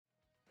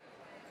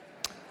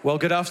Well,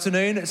 good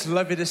afternoon. It's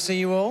lovely to see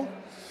you all.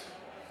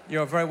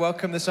 You're very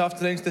welcome this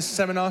afternoon to this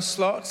seminar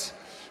slot.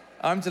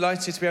 I'm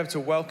delighted to be able to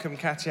welcome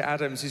Katya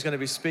Adams, who's going to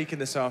be speaking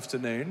this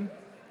afternoon.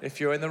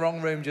 If you're in the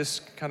wrong room,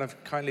 just kind of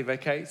kindly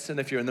vacate. And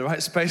if you're in the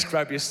right space,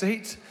 grab your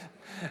seat.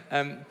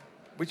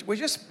 We've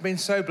just been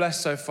so blessed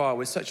so far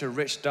with such a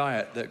rich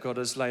diet that God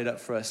has laid up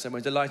for us. And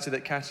we're delighted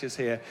that Katya's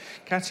here.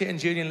 Katya and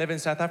Julian live in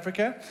South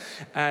Africa.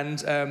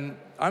 And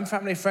I'm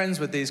family friends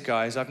with these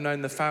guys. I've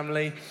known the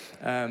family,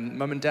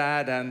 mum and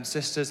dad and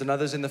sisters and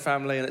others in the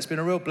family. And it's been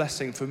a real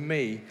blessing for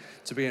me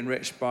to be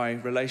enriched by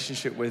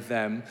relationship with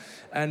them.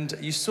 And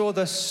you saw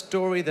the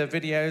story, the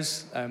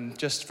videos,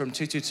 just from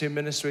 222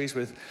 Ministries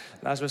with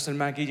Lazarus and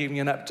Maggie giving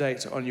an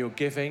update on your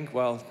giving.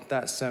 Well,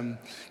 that's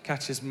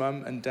Katya's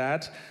mum and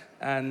dad.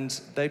 And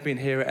they've been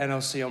here at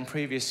NLC on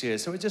previous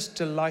years. So we're just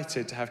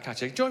delighted to have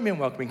Katya. Join me in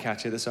welcoming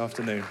Katya this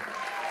afternoon.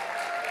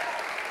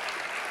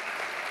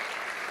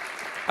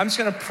 I'm just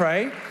going to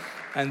pray,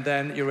 and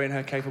then you're in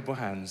her capable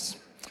hands.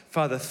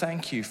 Father,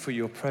 thank you for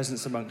your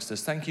presence amongst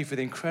us. Thank you for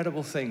the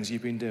incredible things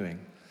you've been doing.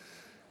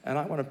 And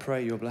I want to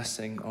pray your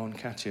blessing on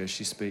Katya as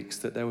she speaks,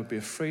 that there would be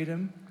a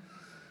freedom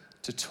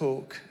to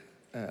talk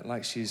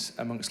like she's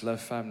amongst Love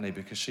family,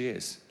 because she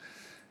is.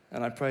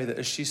 And I pray that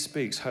as she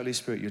speaks, Holy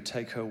Spirit, you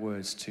take her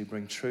words to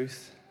bring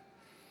truth,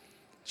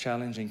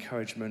 challenge,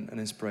 encouragement, and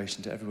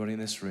inspiration to everybody in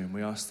this room.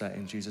 We ask that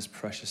in Jesus'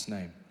 precious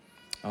name.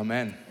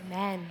 Amen.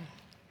 Amen.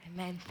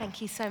 Amen.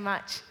 Thank you so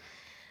much.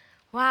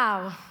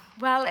 Wow.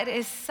 Well, it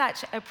is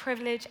such a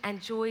privilege and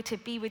joy to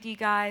be with you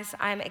guys.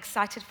 I'm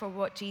excited for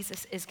what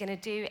Jesus is going to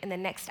do in the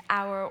next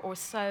hour or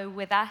so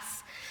with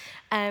us.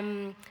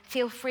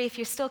 Feel free, if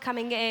you're still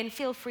coming in,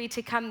 feel free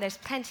to come. There's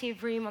plenty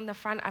of room on the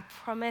front. I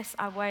promise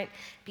I won't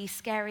be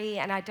scary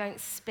and I don't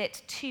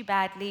spit too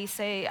badly,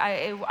 so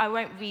I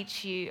won't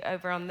reach you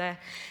over on the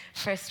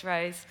first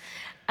rows.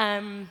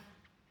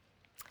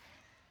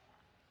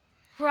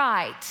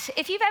 Right,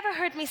 if you've ever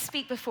heard me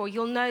speak before,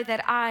 you'll know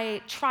that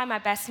I try my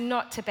best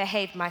not to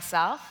behave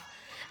myself,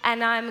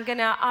 and I'm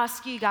gonna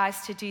ask you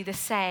guys to do the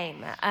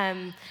same.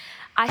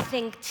 I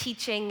think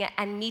teaching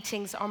and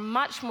meetings are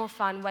much more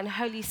fun when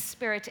Holy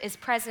Spirit is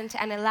present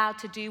and allowed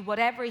to do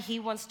whatever he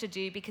wants to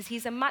do, because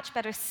he's a much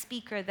better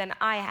speaker than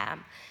I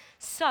am.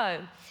 So,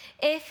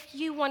 if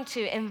you want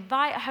to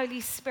invite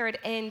Holy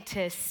Spirit in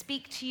to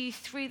speak to you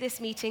through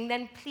this meeting,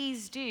 then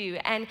please do.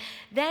 And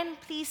then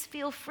please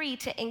feel free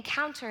to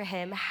encounter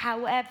him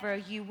however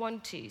you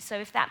want to. So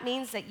if that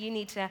means that you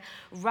need to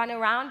run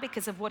around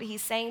because of what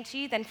he's saying to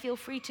you, then feel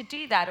free to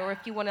do that. Or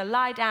if you want to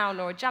lie down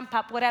or jump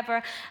up,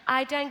 whatever.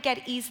 I don't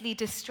get easily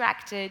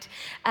distracted.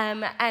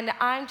 And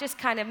I'm just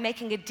kind of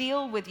making a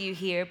deal with you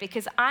here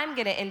because I'm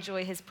going to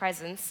enjoy his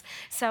presence.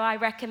 So I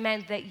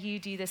recommend that you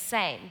do the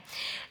same.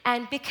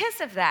 And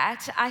because of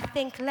that, I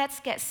think let's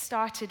get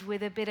started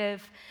with a bit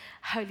of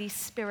Holy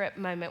Spirit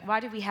moment. Why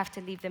do we have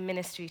to leave the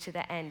ministry to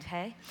the end,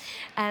 hey?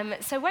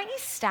 So won't you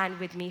stand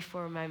with me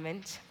for a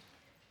moment?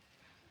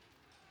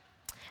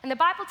 And the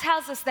Bible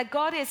tells us that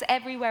God is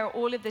everywhere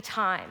all of the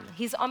time.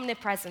 He's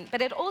omnipresent. But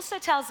it also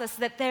tells us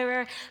that there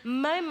are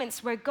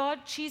moments where God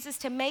chooses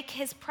to make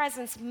his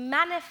presence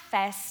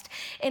manifest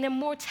in a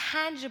more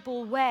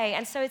tangible way.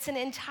 And so it's an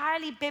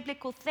entirely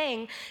biblical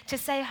thing to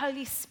say,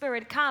 Holy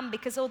Spirit, come.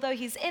 Because although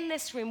he's in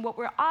this room, what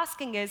we're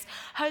asking is,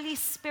 Holy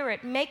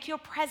Spirit, make your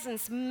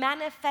presence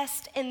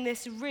manifest in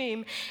this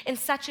room in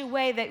such a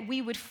way that we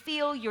would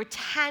feel your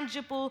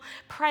tangible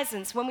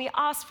presence. When we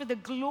ask for the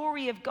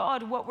glory of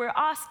God, what we're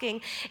asking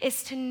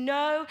is to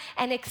know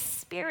and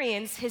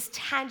experience his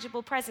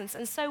tangible presence.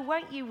 And so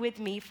won't you with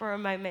me for a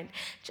moment?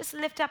 Just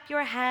lift up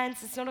your hands.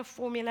 It's not a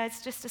formula.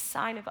 It's just a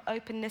sign of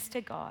openness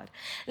to God.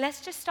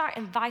 Let's just start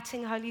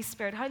inviting Holy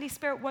Spirit. Holy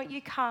Spirit, won't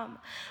you come?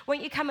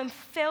 Won't you come and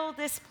fill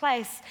this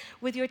place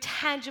with your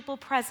tangible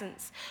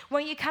presence?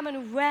 Won't you come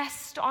and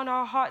rest on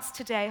our hearts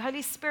today?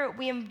 Holy Spirit,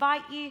 we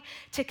invite you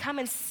to come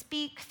and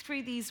speak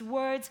through these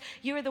words.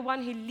 You are the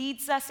one who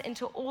leads us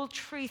into all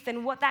truth.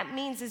 And what that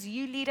means is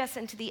you lead us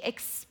into the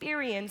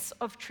experience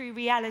of true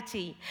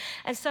reality.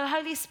 And so,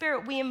 Holy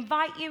Spirit, we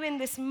invite you in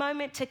this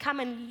moment to come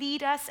and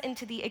lead us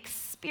into the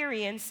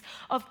experience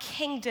of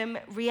kingdom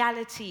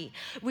reality.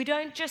 We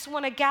don't just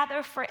want to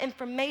gather for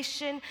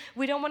information.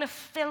 We don't want to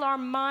fill our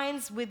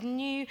minds with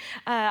new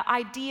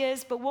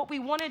ideas, but what we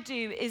want to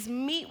do is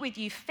meet with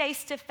you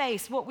face to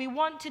face. What we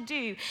want to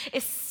do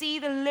is see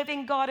the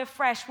living God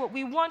afresh. What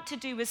we want to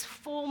do is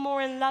fall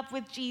more in love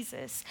with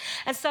Jesus.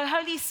 And so,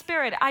 Holy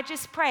Spirit, I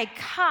just pray,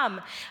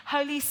 come,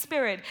 Holy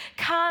Spirit,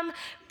 come,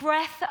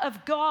 breath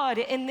of God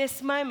in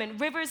this moment.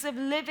 Rivers of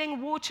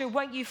living water,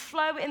 won't you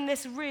flow in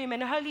this room?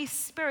 And Holy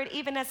Spirit,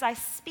 even as I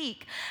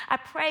speak, I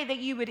pray that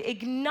you would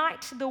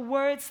ignite the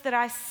words that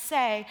I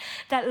say,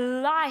 that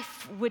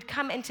life would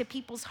come into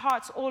people's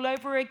hearts all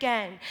over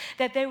again,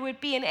 that there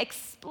would be an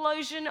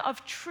explosion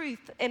of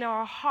truth in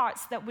our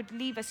hearts that would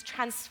leave us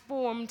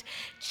transformed,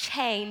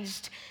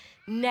 changed,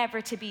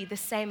 never to be the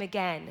same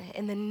again.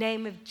 In the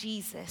name of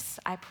Jesus,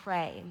 I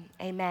pray.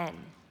 Amen.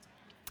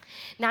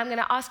 Now, I'm going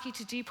to ask you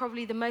to do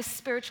probably the most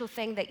spiritual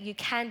thing that you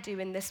can do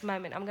in this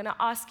moment. I'm going to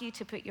ask you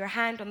to put your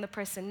hand on the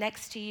person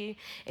next to you,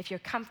 if you're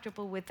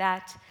comfortable with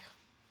that.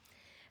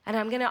 And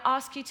I'm going to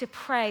ask you to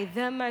pray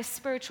the most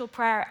spiritual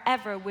prayer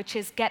ever, which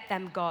is, get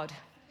them, God.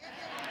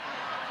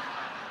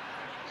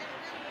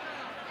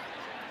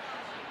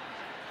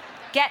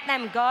 Get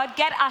them, God.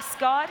 Get us,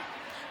 God.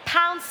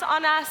 Pounce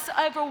on us,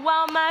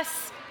 overwhelm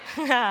us,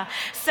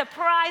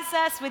 surprise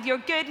us with your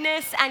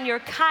goodness and your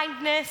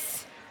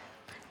kindness.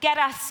 Get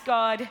us,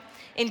 God.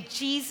 In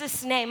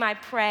Jesus' name I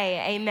pray,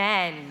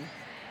 amen.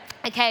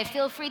 Okay,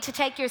 feel free to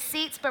take your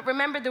seats, but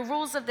remember the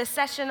rules of this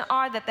session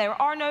are that there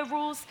are no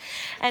rules.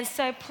 And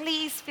so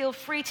please feel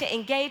free to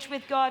engage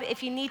with God.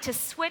 If you need to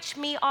switch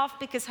me off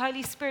because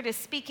Holy Spirit is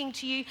speaking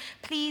to you,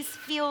 please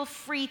feel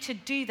free to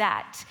do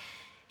that.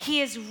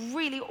 He is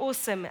really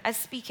awesome at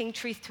speaking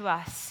truth to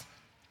us.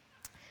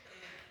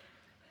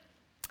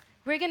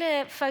 We're going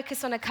to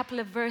focus on a couple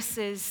of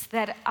verses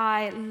that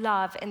I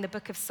love in the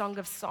book of Song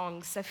of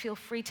Songs. So feel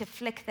free to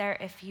flick there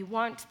if you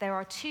want. There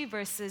are 2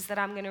 verses that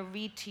I'm going to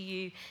read to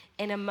you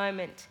in a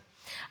moment.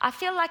 I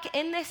feel like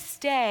in this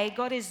day,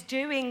 God is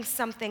doing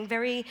something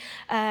very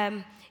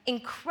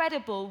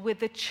incredible with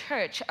the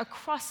church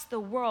across the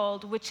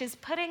world, which is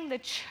putting the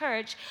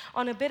church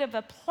on a bit of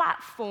a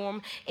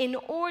platform in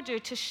order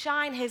to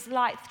shine his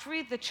light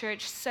through the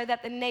church so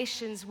that the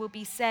nations will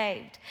be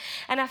saved.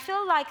 And I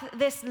feel like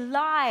this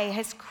lie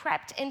has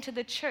crept into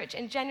the church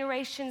in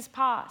generations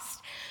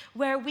past,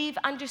 where we've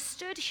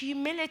understood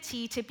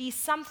humility to be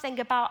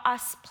something about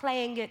us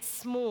playing it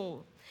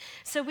small.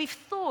 So we've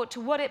thought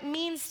what it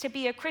means to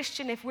be a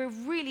Christian if we're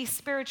really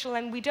spiritual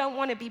and we don't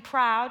want to be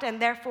proud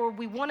and therefore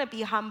we want to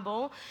be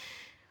humble.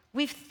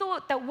 We've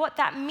thought that what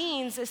that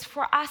means is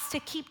for us to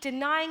keep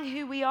denying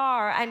who we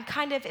are, and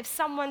kind of if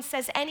someone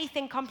says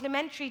anything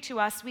complimentary to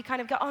us, we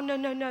kind of go, oh,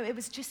 no, it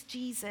was just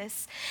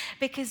Jesus.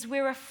 Because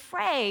we're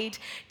afraid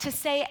to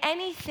say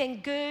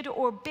anything good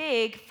or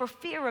big for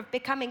fear of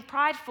becoming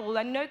prideful,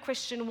 and no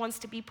Christian wants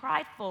to be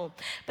prideful.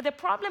 But the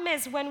problem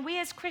is when we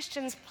as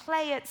Christians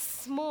play it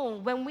small,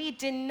 when we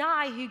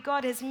deny who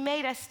God has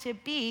made us to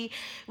be,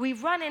 we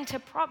run into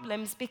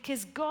problems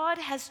because God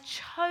has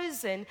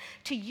chosen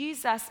to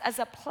use us as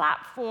a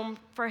platform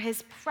for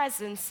his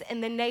presence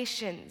in the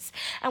nations.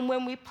 And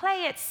when we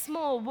play it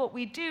small, what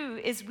we do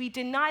is we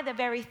deny the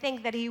very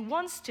thing that he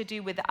wants to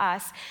do with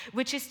us,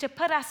 which is to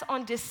put us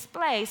on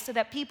display so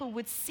that people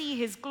would see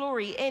his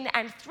glory in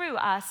and through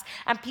us,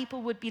 and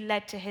people would be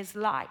led to his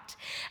light.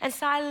 And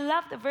so I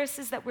love the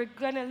verses that we're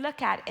going to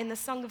look at in the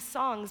Song of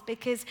Songs,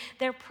 because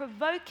they're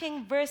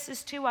provoking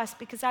verses to us,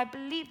 because I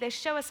believe they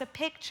show us a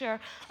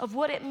picture of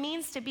what it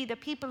means to be the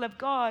people of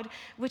God,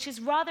 which is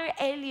rather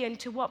alien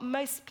to what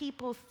most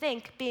people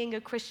think being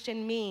a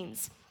Christian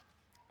means.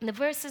 And the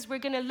verses we're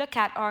going to look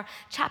at are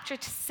chapter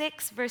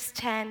 6, verse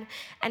 10,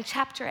 and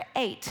chapter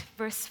 8,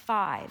 verse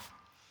 5.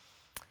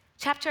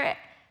 Chapter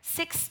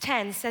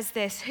 6:10 says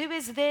this: "Who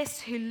is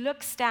this who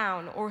looks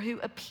down, or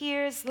who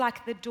appears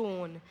like the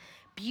dawn,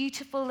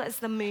 beautiful as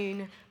the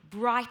moon,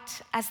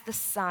 bright as the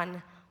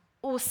sun,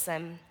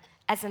 awesome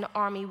as an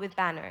army with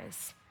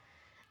banners?"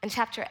 And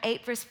chapter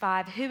 8, verse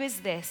 5, "Who is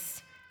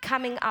this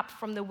coming up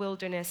from the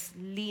wilderness,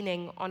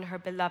 leaning on her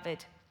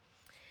beloved?"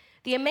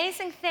 The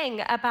amazing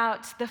thing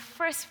about the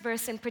first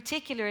verse in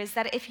particular is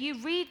that if you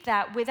read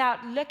that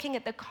without looking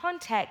at the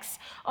context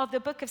of the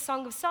book of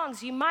Song of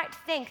Songs, you might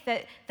think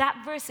that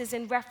that verse is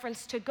in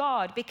reference to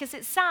God, because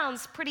it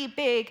sounds pretty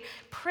big,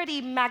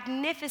 pretty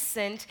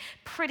magnificent,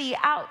 pretty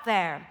out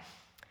there.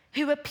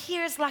 Who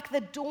appears like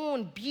the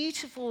dawn,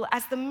 beautiful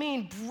as the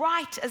moon,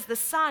 bright as the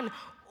sun,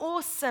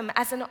 awesome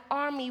as an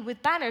army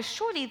with banners.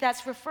 Surely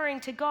that's referring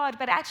to God,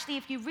 but actually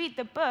if you read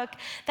the book,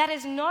 that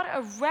is not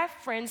a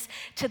reference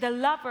to the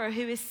lover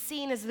who is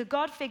seen as the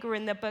God figure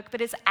in the book, but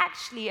is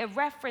actually a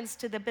reference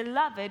to the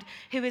beloved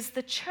who is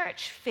the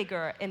church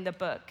figure in the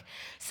book.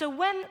 So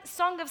when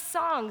Song of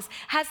Songs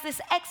has this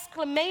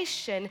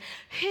exclamation,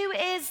 who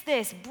is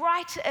this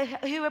bright,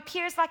 who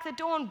appears like the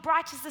dawn,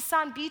 bright as the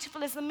sun,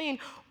 beautiful as the moon,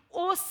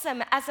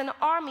 awesome as an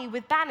army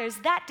with banners,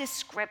 that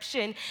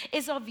description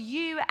is of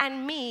you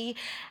and me,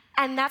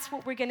 and that's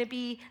what we're going to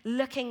be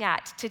looking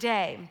at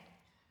today.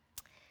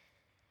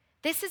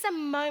 This is a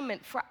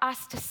moment for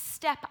us to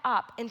step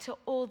up into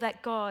all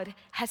that God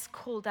has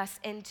called us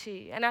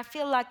into. And I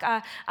feel like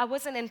I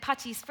wasn't in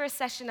Pati's first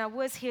session. I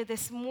was here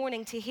this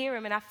morning to hear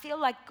him. And I feel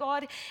like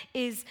God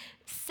is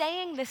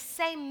saying the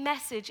same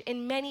message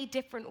in many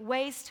different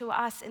ways to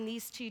us in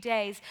these 2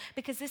 days,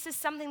 because this is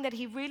something that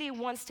he really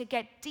wants to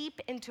get deep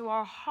into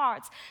our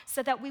hearts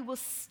so that we will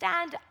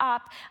stand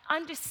up,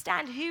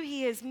 understand who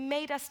he has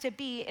made us to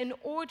be, in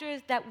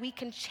order that we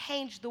can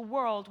change the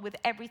world with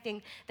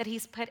everything that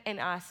he's put in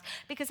us.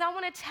 Because I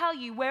want to tell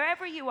you,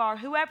 wherever you are,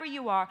 whoever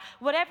you are,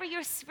 whatever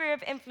your sphere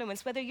of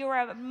influence, whether you're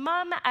a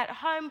mom at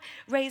home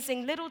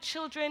raising little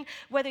children,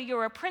 whether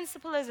you're a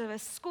principal of a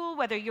school,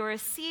 whether you're a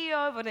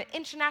CEO of an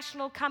international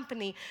multinational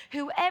company,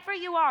 whoever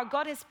you are,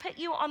 God has put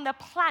you on the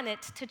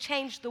planet to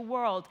change the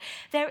world.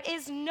 There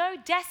is no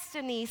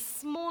destiny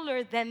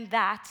smaller than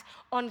that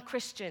on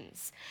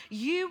Christians.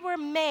 You were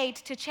made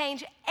to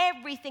change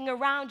everything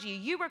around you.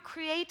 You were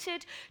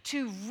created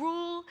to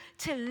rule,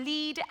 to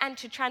lead, and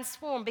to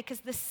transform, because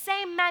the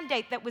same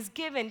mandate that was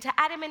given to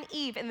Adam and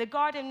Eve in the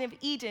Garden of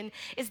Eden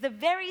is the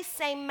very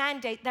same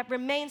mandate that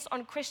remains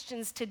on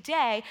Christians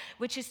today,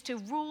 which is to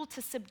rule,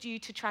 to subdue,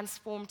 to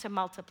transform, to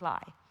multiply.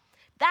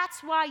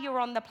 That's why you're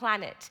on the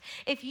planet.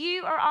 If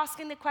you are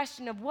asking the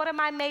question of what am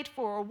I made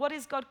for, or what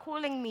is God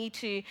calling me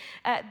to,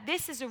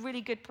 this is a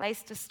really good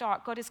place to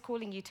start. God is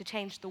calling you to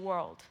change the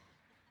world.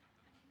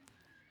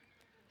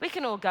 We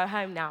can all go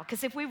home now,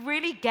 because if we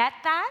really get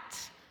that,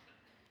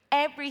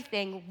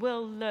 everything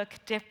will look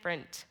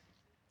different.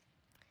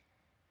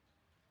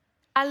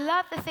 I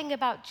love the thing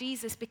about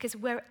Jesus, because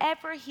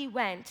wherever he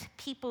went,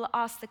 people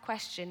asked the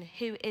question,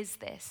 who is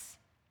this?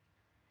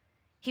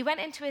 He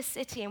went into a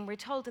city, and we're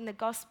told in the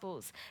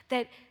Gospels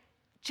that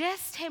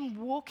just him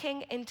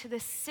walking into the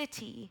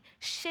city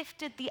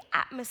shifted the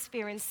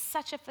atmosphere in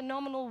such a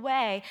phenomenal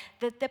way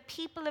that the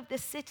people of the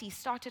city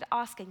started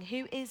asking,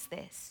 who is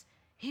this?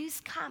 Who's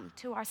come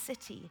to our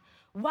city?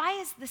 Why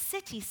is the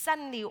city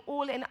suddenly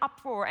all in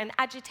uproar and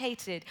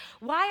agitated?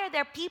 Why are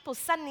there people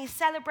suddenly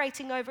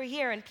celebrating over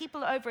here and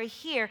people over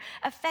here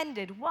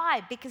offended?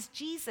 Why? Because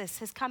Jesus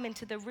has come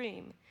into the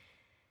room.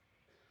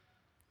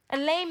 A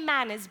lame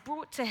man is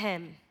brought to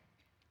him,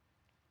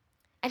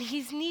 and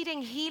he's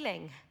needing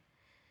healing.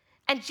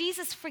 And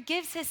Jesus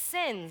forgives his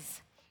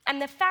sins.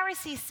 And the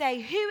Pharisees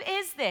say, who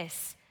is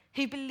this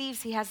who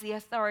believes he has the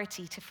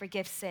authority to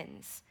forgive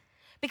sins?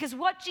 Because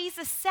what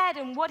Jesus said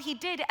and what he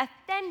did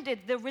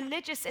offended the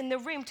religious in the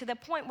room to the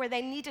point where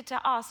they needed to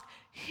ask,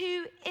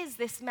 who is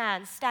this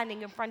man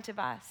standing in front of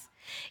us?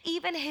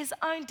 Even his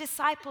own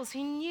disciples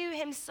who knew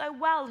him so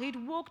well,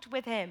 who'd walked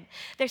with him,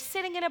 they're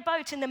sitting in a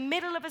boat in the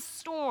middle of a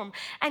storm,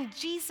 and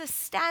Jesus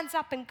stands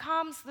up and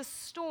calms the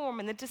storm,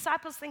 and the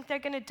disciples think they're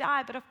going to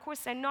die, but of course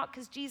they're not,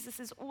 because Jesus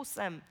is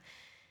awesome.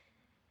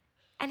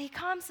 And he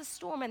calms the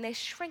storm, and they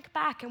shrink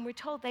back, and we're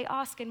told they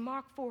ask in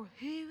Mark 4,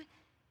 who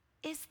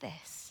is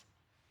this?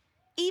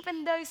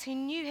 Even those who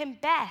knew him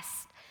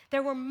best,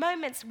 there were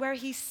moments where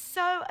he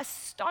so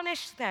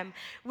astonished them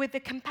with the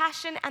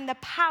compassion and the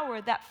power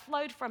that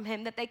flowed from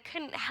him that they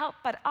couldn't help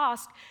but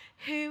ask,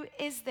 who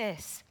is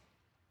this?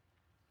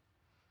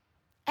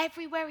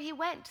 Everywhere he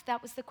went,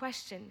 that was the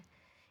question.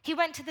 He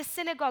went to the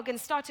synagogue and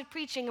started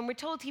preaching, and we're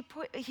told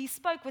he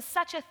spoke with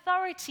such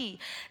authority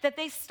that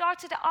they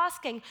started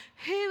asking,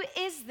 who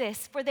is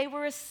this? For they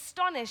were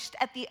astonished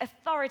at the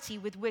authority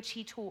with which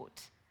he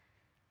taught.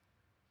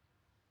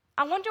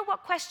 I wonder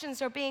what questions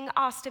are being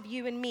asked of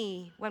you and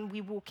me when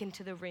we walk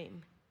into the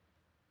room.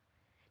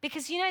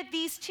 Because you know,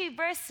 these two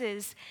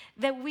verses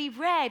that we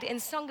read in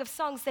Song of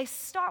Songs, they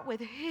start with,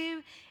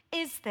 who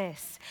is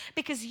this?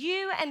 Because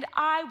you and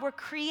I were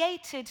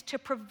created to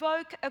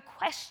provoke a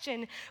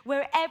question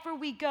wherever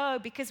we go,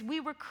 because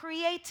we were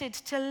created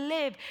to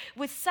live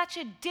with such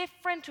a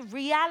different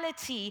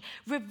reality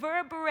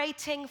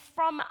reverberating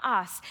from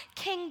us,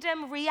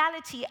 kingdom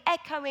reality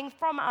echoing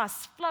from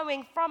us,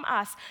 flowing from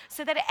us,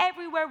 so that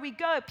everywhere we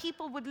go,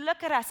 people would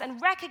look at us and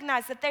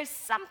recognize that there's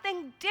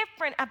something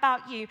different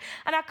about you.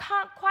 And I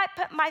can't quite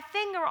put my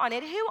finger on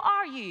it. Who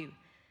are you?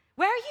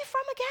 Where are you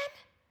from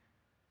again?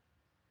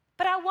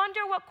 But I wonder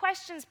what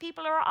questions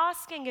people are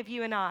asking of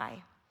you and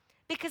I,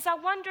 because I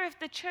wonder if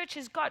the church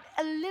has got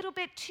a little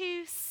bit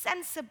too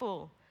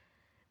sensible,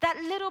 that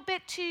little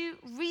bit too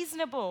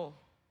reasonable,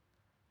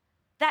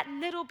 that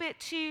little bit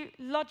too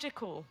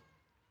logical.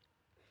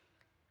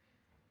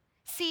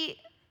 See,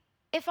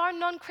 if our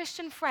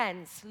non-Christian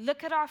friends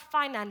look at our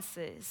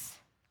finances,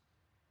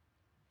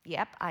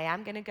 yep, I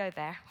am going to go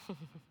there.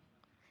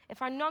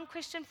 If our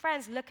non-Christian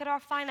friends look at our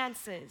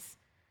finances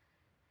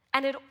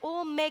and it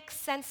all makes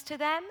sense to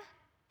them,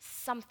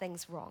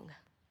 something's wrong.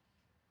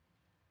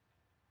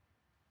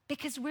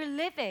 Because we're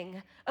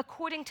living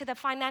according to the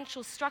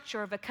financial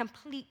structure of a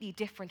completely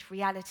different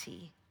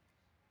reality.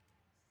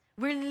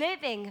 We're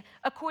living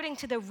according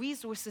to the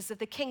resources of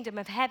the kingdom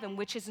of heaven,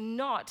 which is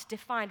not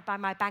defined by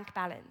my bank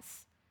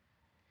balance.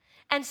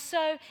 And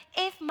so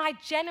if my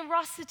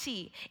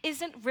generosity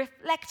isn't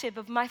reflective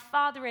of my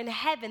Father in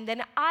heaven,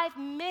 then I've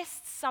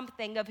missed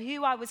something of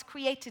who I was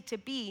created to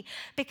be,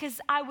 because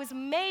I was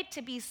made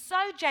to be so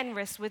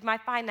generous with my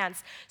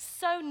finance,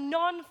 so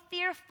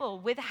non-fearful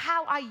with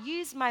how I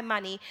use my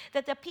money,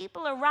 that the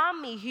people around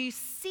me who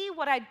see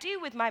what I do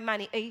with my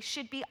money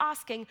should be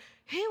asking,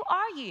 who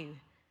are you?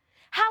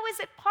 How is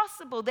it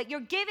possible that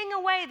you're giving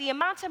away the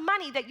amount of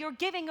money that you're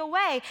giving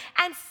away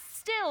and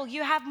still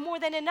you have more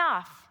than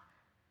enough?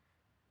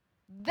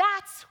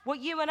 That's what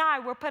you and I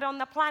were put on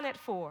the planet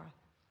for.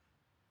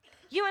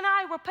 You and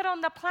I were put on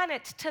the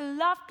planet to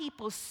love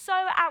people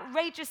so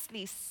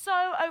outrageously,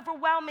 so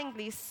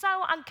overwhelmingly,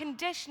 so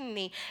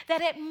unconditionally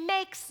that it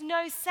makes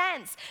no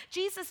sense.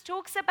 Jesus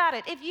talks about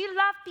it. If you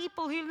love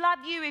people who love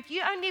you, if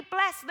you only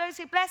bless those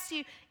who bless you,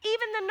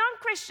 even the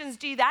non-Christians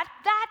do that,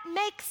 that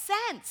makes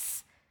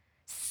sense.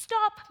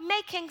 Stop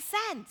making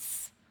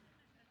sense.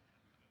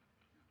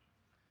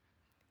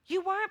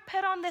 You weren't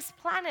put on this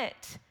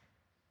planet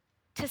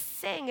to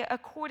sing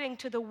according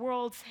to the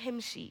world's hymn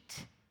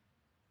sheet.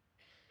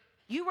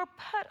 You were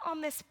put on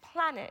this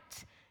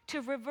planet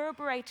to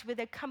reverberate with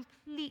a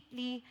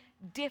completely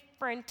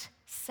different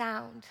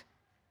sound,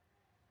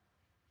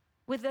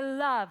 with the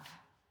love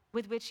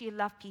with which you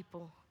love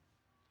people,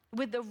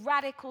 with the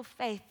radical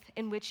faith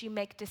in which you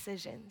make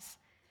decisions,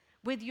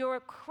 with your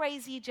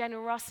crazy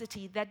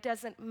generosity that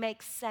doesn't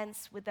make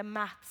sense with the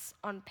maths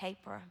on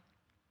paper,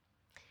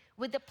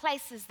 with the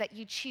places that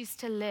you choose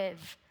to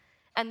live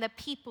and the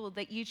people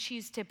that you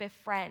choose to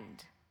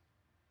befriend.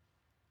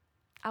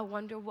 I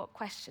wonder what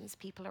questions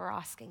people are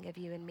asking of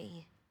you and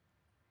me.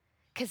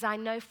 Because I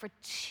know for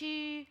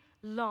too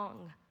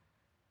long,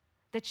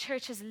 the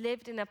church has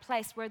lived in a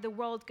place where the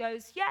world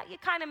goes, yeah, you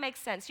kind of make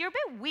sense. You're a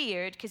bit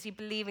weird because you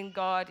believe in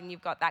God and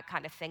you've got that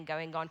kind of thing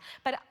going on.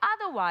 But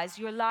otherwise,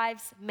 your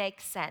lives make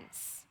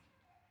sense.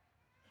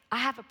 I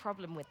have a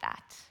problem with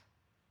that.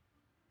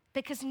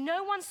 Because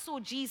no one saw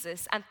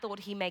Jesus and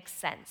thought he makes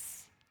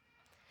sense.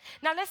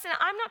 Now listen,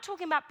 I'm not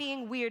talking about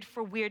being weird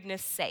for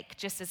weirdness' sake,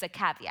 just as a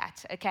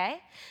caveat,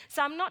 okay?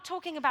 So I'm not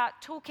talking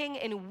about talking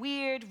in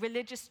weird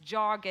religious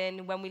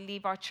jargon when we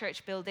leave our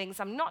church buildings.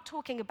 I'm not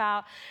talking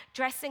about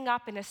dressing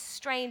up in a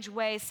strange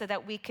way so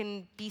that we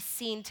can be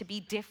seen to be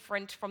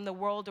different from the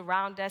world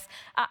around us.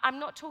 I'm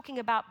not talking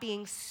about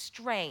being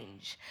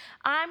strange.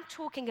 I'm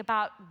talking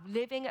about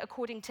living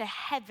according to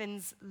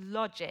heaven's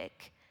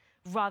logic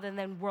rather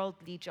than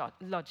worldly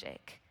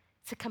logic.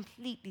 It's a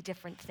completely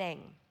different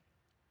thing.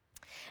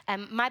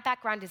 My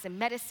background is in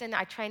medicine.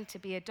 I trained to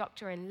be a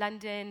doctor in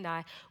London.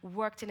 I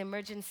worked in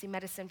emergency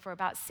medicine for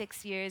about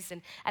 6 years.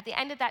 And at the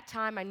end of that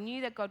time, I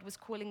knew that God was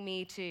calling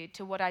me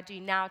to what I do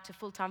now, to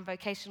full-time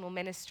vocational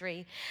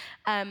ministry.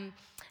 And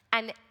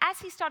as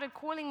he started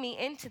calling me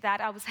into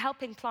that, I was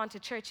helping plant a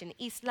church in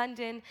East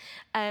London.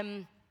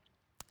 God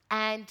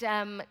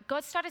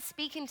started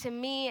speaking to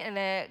me and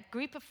a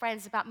group of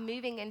friends about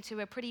moving into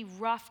a pretty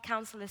rough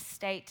council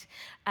estate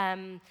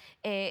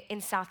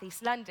in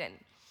southeast London.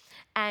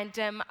 And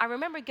I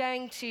remember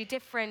going to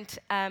different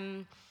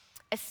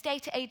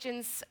estate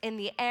agents in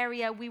the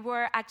area.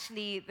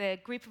 The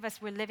group of us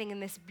were living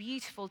in this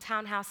beautiful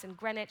townhouse in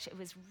Greenwich. It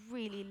was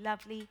really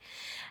lovely.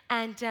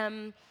 And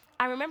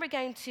I remember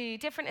going to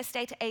different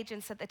estate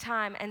agents at the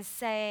time and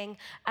saying,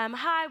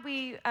 hi,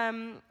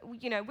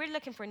 we're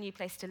looking for a new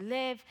place to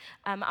live.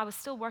 I was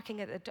still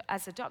working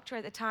as a doctor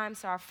at the time,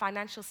 so our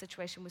financial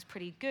situation was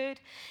pretty good.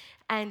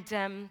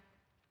 And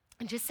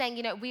just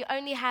saying, we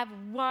only have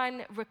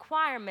one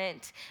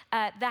requirement.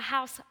 The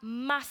house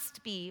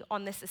must be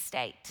on this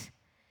estate.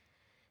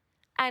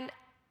 And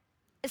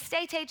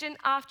estate agent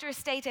after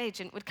estate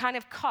agent would kind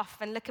of cough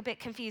and look a bit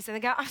confused and they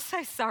go, I'm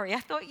so sorry,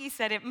 I thought you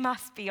said it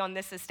must be on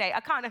this estate.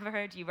 I can't have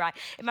heard you right.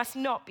 It must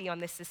not be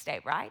on this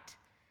estate, right?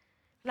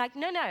 Like,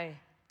 no,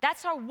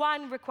 that's our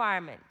one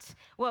requirement.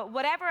 Well,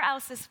 whatever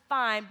else is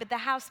fine, but the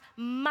house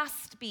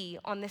must be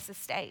on this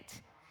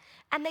estate.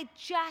 And they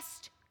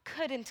just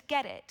couldn't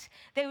get it.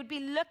 They would be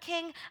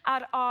looking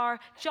at our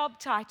job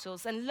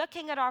titles and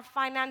looking at our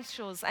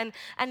financials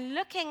and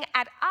looking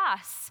at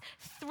us,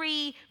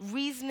 3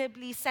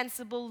 reasonably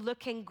sensible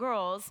looking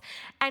girls,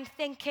 and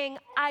thinking,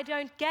 I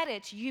don't get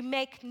it. You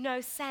make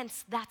no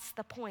sense. That's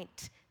the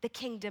point. The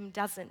kingdom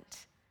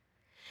doesn't.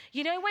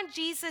 When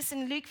Jesus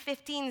in Luke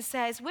 15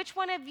 says, which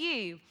one of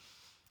you,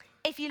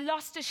 if you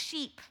lost a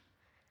sheep,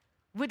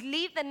 would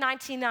leave the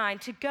 99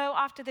 to go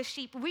after the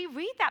sheep? We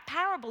read that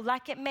parable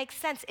like it makes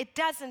sense. It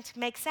doesn't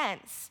make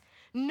sense.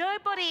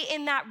 Nobody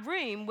in that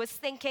room was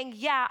thinking,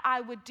 yeah,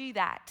 I would do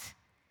that.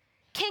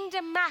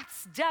 Kingdom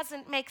maths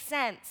doesn't make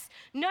sense.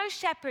 No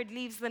shepherd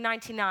leaves the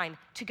 99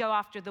 to go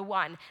after the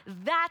one.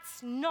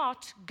 That's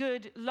not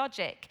good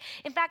logic.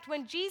 In fact,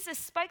 when Jesus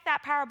spoke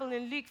that parable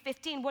in Luke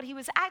 15, what he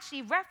was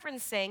actually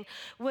referencing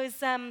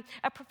was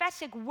a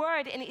prophetic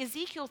word in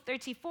Ezekiel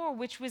 34,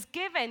 which was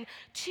given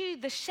to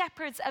the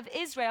shepherds of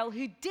Israel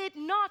who did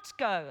not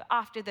go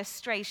after the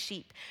stray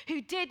sheep,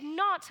 who did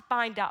not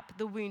bind up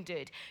the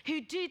wounded, who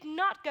did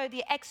not go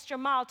the extra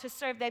mile to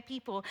serve their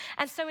people.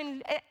 And so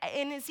in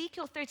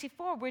Ezekiel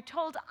 34, we're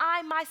told,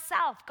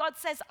 God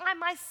says, I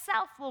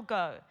myself will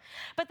go.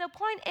 But the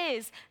point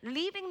is,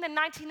 leaving the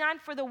 99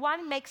 for the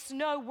one makes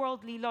no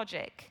worldly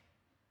logic.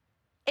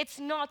 It's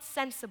not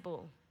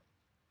sensible.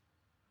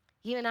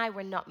 You and I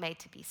were not made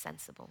to be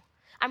sensible.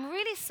 I'm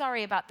really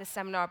sorry about this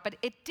seminar, but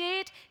it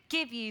did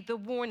give you the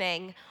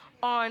warning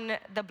on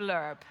the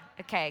blurb,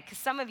 okay? Because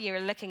some of you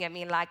are looking at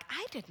me like,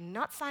 I did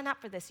not sign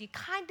up for this. You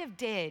kind of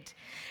did,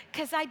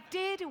 because I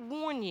did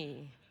warn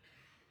you.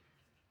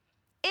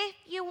 If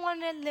you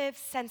want to live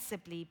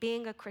sensibly,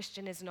 being a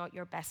Christian is not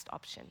your best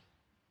option.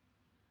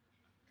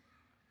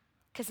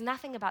 Because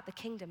nothing about the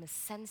kingdom is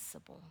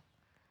sensible.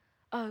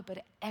 Oh,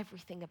 but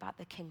everything about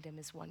the kingdom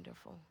is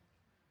wonderful.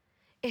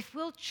 If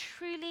we'll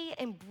truly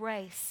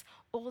embrace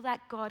all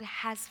that God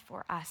has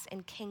for us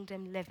in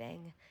kingdom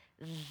living,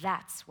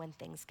 that's when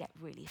things get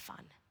really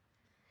fun.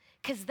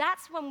 Because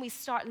that's when we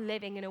start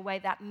living in a way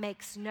that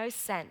makes no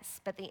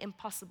sense, but the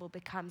impossible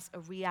becomes a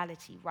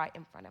reality right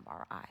in front of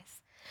our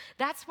eyes.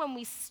 That's when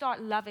we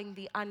start loving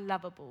the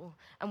unlovable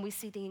and we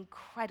see the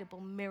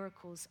incredible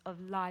miracles of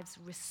lives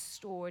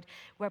restored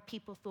where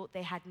people thought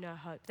they had no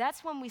hope.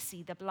 That's when we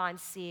see the blind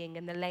seeing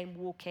and the lame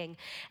walking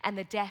and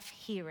the deaf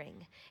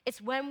hearing.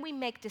 It's when we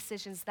make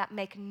decisions that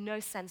make no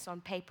sense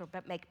on paper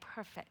but make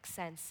perfect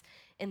sense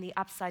in the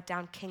upside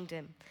down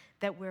kingdom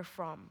that we're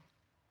from.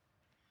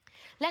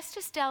 Let's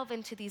just delve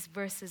into these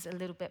verses a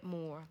little bit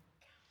more.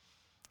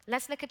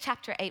 Let's look at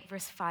chapter 8,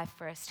 verse 5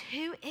 first.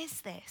 Who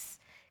is this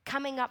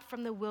coming up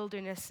from the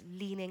wilderness,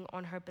 leaning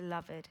on her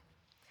beloved?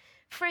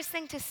 First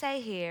thing to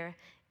say here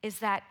is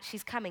that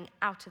she's coming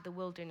out of the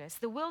wilderness.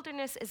 The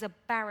wilderness is a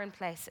barren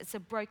place. It's a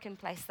broken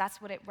place. That's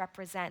what it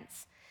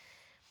represents.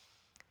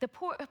 The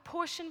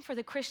portion for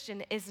the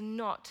Christian is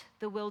not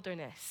the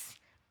wilderness.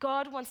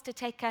 God wants to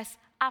take us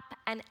up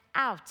and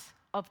out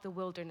of the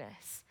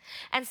wilderness.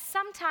 And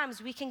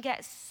sometimes we can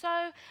get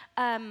so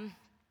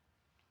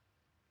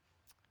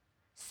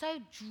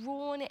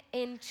drawn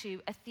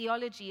into a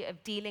theology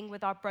of dealing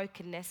with our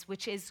brokenness,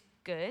 which is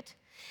good,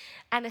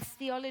 and a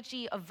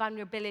theology of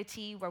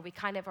vulnerability where we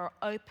kind of are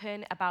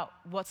open about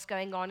what's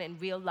going on in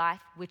real life,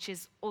 which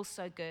is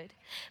also good.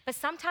 But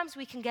sometimes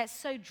we can get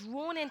so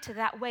drawn into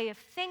that way of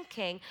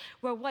thinking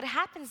where what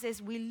happens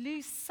is we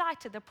lose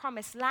sight of the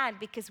promised land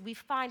because we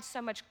find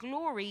so much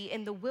glory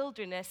in the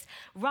wilderness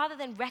rather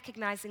than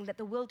recognizing that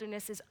the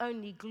wilderness is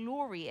only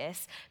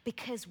glorious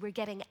because we're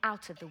getting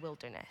out of the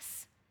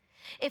wilderness.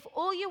 If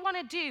all you want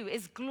to do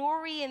is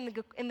glory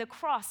in the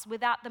cross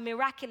without the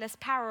miraculous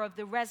power of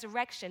the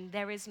resurrection,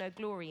 there is no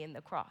glory in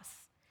the cross.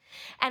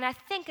 And I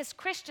think as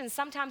Christians,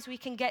 sometimes we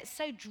can get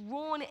so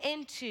drawn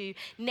into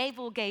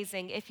navel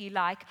gazing, if you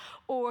like,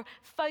 or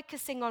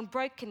focusing on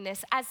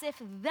brokenness as if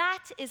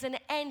that is an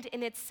end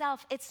in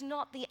itself. It's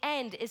not the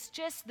end. It's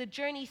just the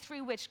journey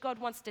through which God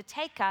wants to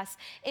take us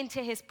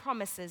into his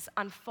promises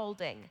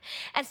unfolding.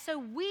 And so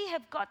we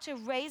have got to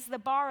raise the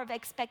bar of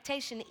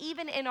expectation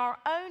even in our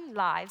own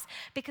lives,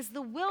 because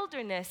the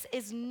wilderness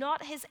is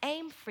not his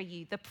aim for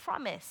you. The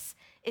promise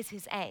is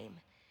his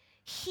aim.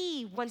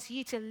 He wants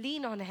you to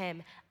lean on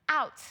him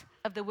out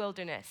of the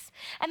wilderness.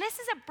 And this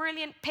is a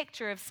brilliant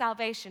picture of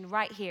salvation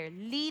right here,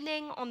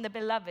 leaning on the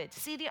beloved.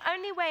 See, the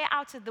only way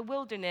out of the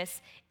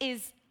wilderness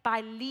is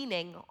by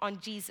leaning on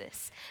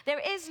Jesus.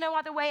 There is no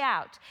other way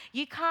out.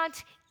 You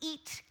can't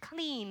eat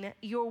clean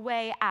your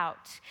way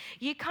out.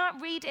 You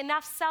can't read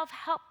enough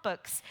self-help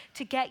books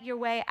to get your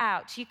way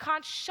out. You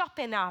can't shop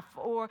enough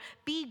or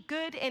be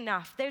good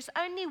enough. There's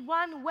only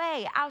one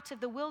way out of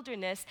the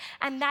wilderness,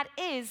 and that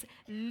is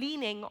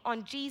leaning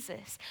on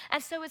Jesus.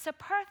 And so it's a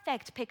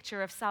perfect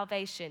picture of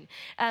salvation.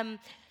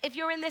 If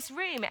you're in this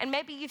room and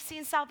maybe you've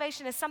seen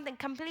salvation as something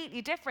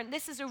completely different,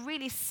 this is a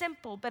really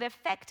simple but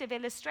effective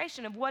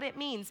illustration of what it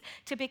means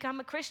to become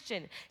a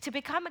Christian. To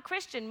become a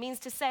Christian means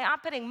to say, I'm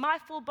putting my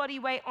full body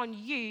weight on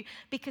you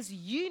because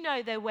you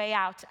know the way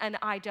out and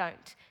I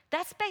don't.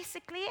 That's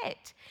basically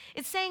it.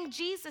 It's saying,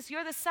 Jesus,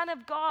 you're the Son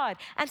of God,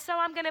 and so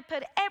I'm going to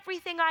put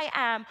everything I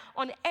am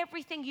on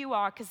everything you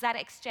are, because that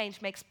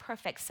exchange makes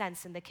perfect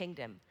sense in the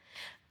kingdom.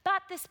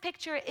 But this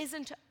picture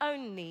isn't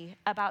only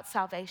about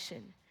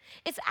salvation.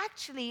 It's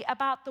actually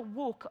about the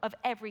walk of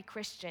every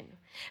Christian,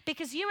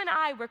 because you and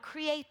I were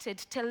created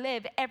to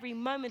live every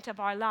moment of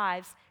our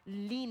lives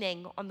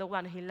leaning on the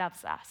one who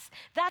loves us.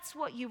 That's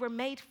what you were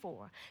made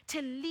for,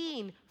 to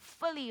lean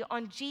fully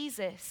on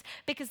Jesus,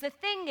 because the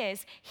thing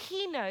is,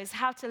 he knows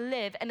how to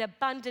live an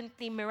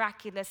abundantly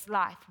miraculous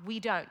life.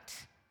 We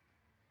don't.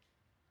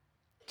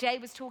 Jay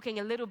was talking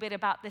a little bit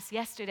about this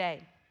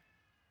yesterday.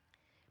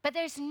 But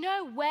there's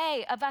no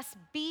way of us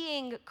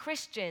being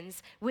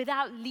Christians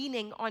without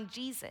leaning on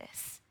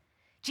Jesus.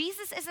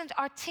 Jesus isn't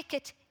our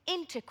ticket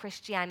into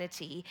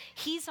Christianity.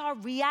 He's our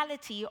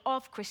reality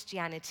of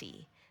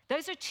Christianity.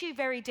 Those are two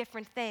very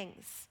different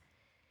things.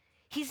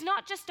 He's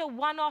not just a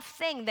one-off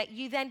thing that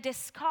you then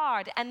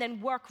discard and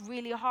then work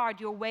really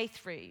hard your way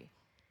through.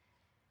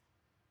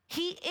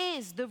 He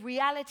is the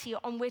reality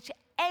on which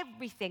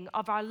everything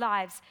of our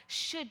lives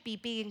should be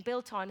being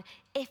built on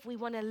if we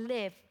want to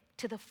live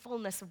to the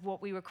fullness of what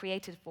we were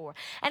created for.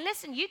 And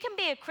listen, you can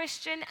be a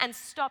Christian and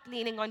stop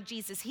leaning on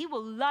Jesus. He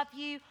will love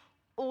you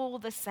all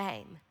the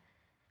same.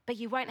 But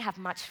you won't have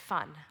much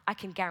fun. I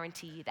can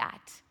guarantee you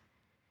that.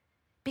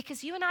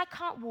 Because you and I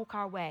can't walk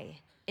our way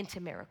into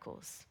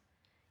miracles.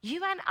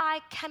 You and I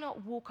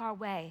cannot walk our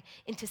way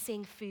into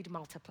seeing food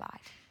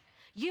multiplied.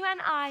 You and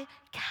I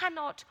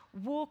cannot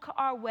walk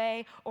our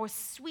way or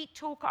sweet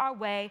talk our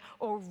way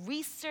or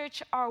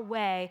research our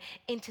way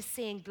into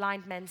seeing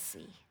blind men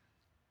see.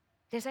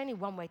 There's only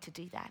one way to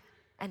do that,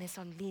 and it's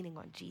on leaning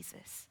on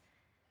Jesus.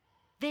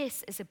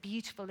 This is a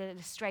beautiful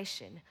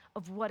illustration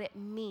of what it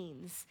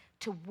means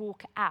to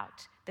walk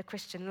out the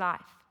Christian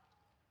life.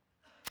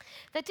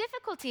 The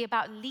difficulty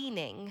about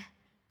leaning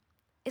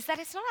is that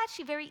it's not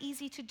actually very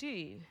easy to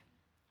do.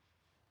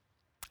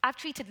 I've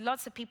treated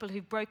lots of people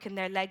who've broken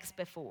their legs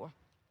before.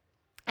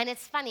 And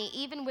it's funny,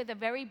 even with a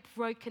very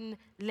broken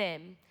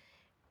limb,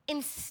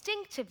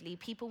 Instinctively,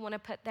 people want to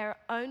put their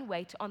own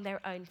weight on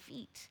their own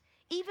feet.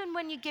 Even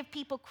when you give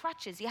people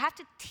crutches, you have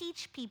to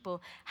teach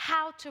people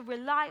how to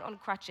rely on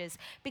crutches,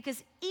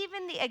 because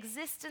even the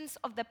existence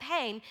of the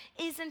pain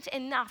isn't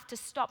enough to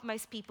stop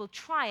most people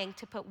trying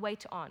to put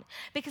weight on,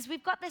 because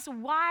we've got this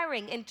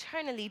wiring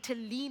internally to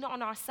lean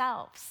on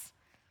ourselves.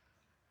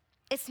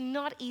 It's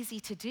not easy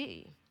to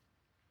do.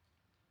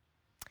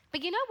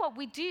 But you know what?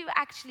 We do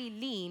actually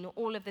lean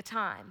all of the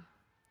time.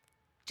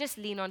 Just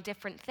lean on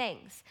different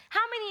things. How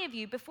many of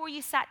you, before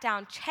you sat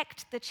down,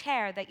 checked the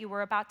chair that you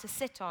were about to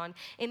sit on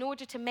in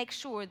order to make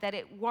sure that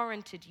it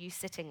warranted you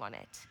sitting on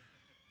it?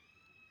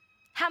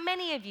 How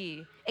many of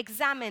you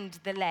examined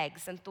the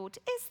legs and thought,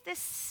 is this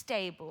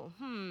stable?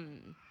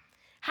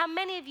 How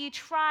many of you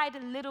tried a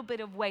little bit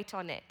of weight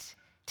on it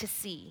to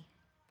see?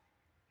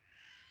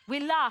 We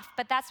laugh,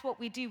 but that's what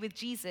we do with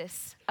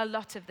Jesus a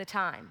lot of the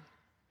time.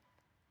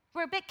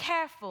 We're a bit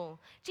careful.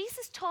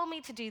 Jesus told me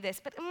to do this,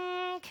 but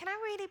can I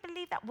really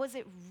believe that? Was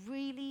it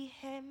really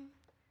him?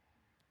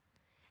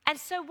 And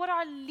so what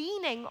our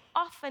leaning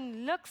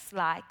often looks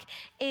like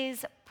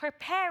is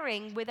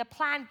preparing with a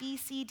plan B,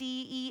 C,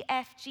 D, E,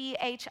 F, G,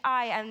 H,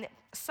 I, and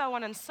so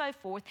on and so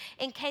forth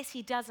in case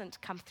he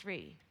doesn't come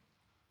through.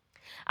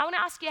 I want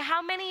to ask you,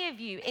 how many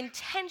of you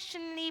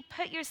intentionally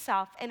put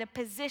yourself in a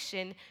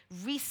position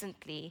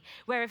recently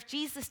where if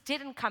Jesus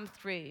didn't come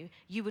through,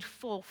 you would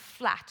fall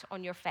flat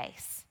on your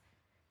face?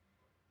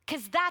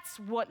 Because that's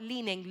what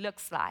leaning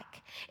looks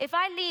like. If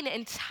I lean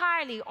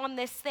entirely on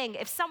this thing,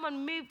 if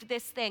someone moved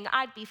this thing,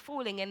 I'd be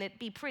falling and it'd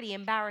be pretty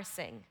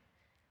embarrassing.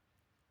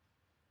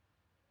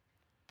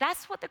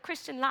 That's what the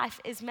Christian life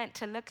is meant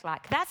to look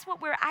like. That's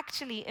what we're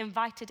actually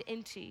invited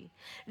into.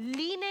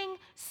 Leaning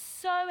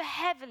so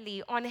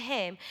heavily on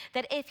him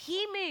that if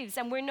he moves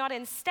and we're not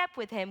in step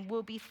with him,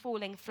 we'll be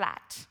falling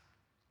flat.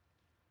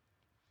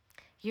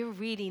 You're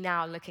really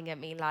now looking at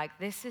me like,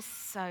 this is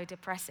so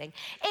depressing.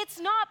 It's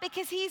not,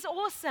 because he's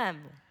awesome.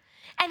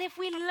 And if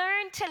we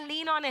learn to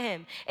lean on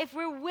him, if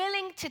we're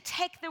willing to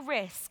take the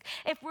risk,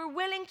 if we're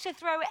willing to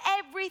throw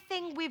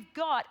everything we've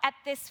got at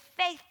this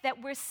faith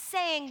that we're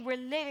saying we're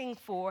living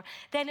for,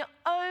 then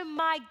oh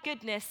my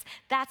goodness,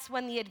 that's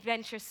when the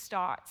adventure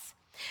starts.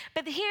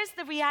 But here's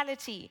the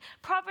reality.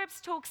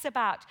 Proverbs talks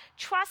about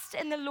trust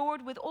in the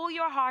Lord with all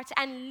your heart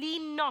and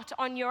lean not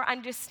on your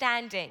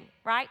understanding,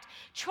 right?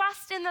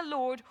 Trust in the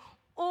Lord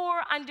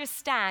or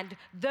understand.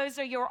 Those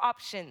are your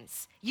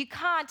options. You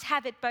can't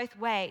have it both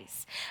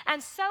ways.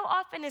 And so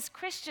often as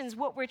Christians,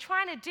 what we're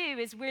trying to do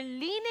is we're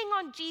leaning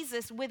on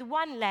Jesus with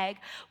one leg,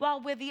 while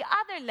with the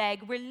other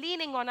leg, we're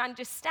leaning on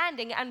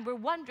understanding, and we're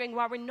wondering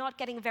why we're not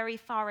getting very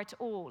far at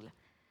all.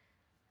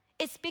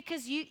 It's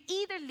because you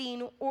either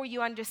lean or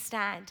you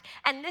understand.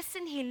 And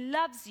listen, he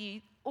loves you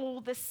all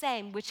the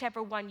same,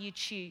 whichever one you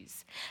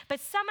choose.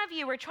 But some of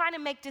you are trying to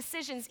make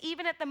decisions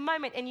even at the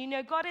moment, and you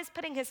know God is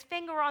putting his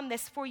finger on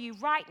this for you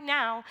right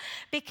now,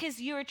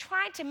 because you're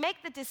trying to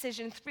make the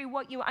decision through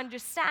what you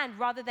understand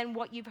rather than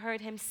what you've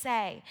heard him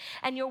say.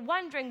 And you're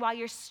wondering why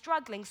you're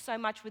struggling so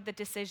much with the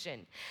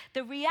decision.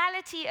 The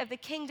reality of the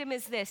kingdom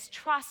is this: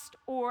 trust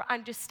or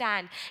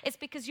understand. It's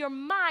because your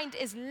mind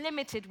is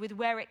limited with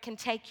where it can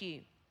take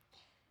you.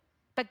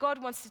 But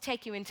God wants to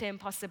take you into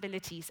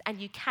impossibilities,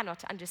 and you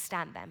cannot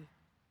understand them.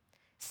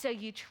 So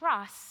you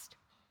trust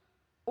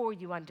or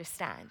you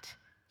understand.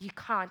 You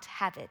can't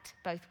have it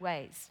both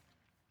ways.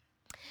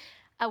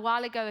 A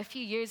while ago, a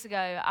few years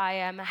ago, I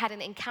had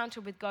an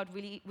encounter with God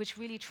which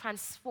really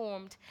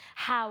transformed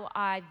how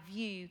I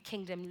view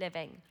kingdom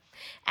living.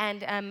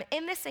 And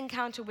in this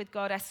encounter with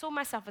God, I saw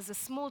myself as a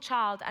small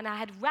child, and I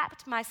had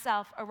wrapped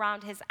myself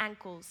around his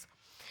ankles.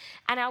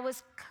 And I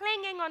was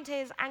clinging onto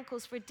his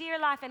ankles for dear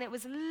life, and it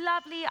was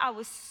lovely. I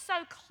was so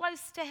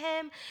close to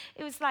him.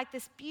 It was like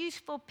this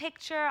beautiful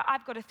picture.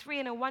 I've got a 3-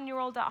 and a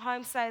 1-year-old at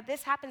home, so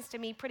this happens to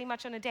me pretty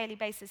much on a daily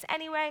basis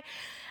anyway.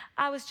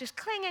 I was just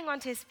clinging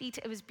onto his feet.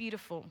 It was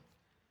beautiful.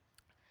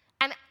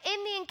 And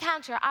in the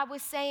encounter, I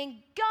was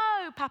saying,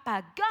 "Go,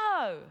 Papa,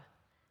 go."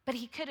 But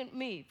he couldn't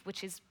move,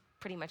 which is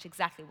pretty much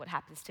exactly what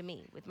happens to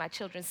me with my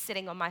children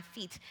sitting on my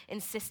feet,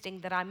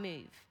 insisting that I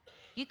move.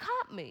 You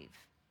can't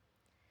move.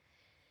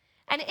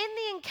 And in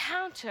the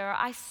encounter,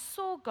 I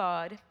saw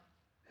God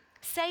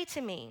say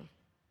to me,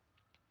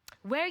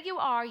 "Where you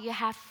are, you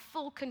have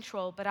full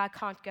control, but I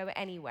can't go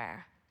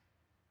anywhere.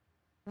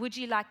 Would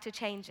you like to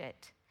change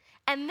it?"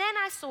 And then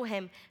I saw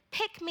him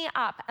pick me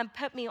up and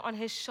put me on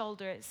his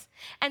shoulders.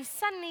 And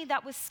suddenly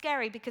that was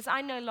scary, because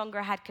I no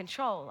longer had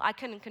control. I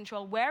couldn't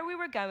control where we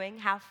were going,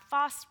 how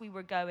fast we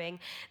were going.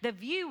 The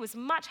view was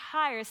much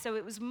higher, so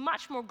it was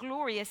much more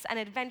glorious and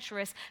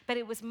adventurous, but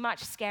it was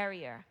much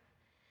scarier.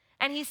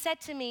 And he said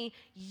to me,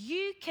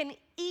 "You can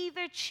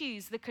either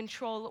choose the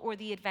control or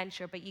the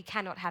adventure, but you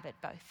cannot have it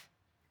both.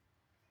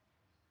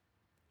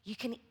 You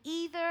can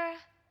either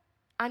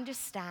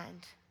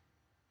understand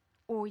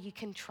or you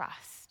can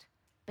trust,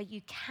 but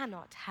you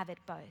cannot have it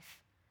both."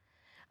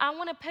 I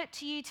want to put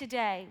to you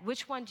today,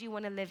 which one do you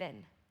want to live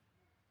in?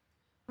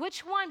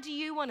 Which one do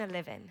you want to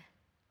live in?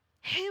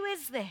 Who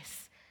is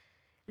this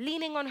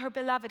leaning on her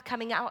beloved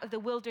coming out of the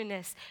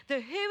wilderness.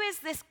 The who is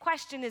this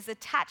question is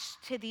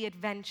attached to the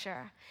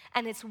adventure,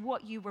 and it's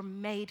what you were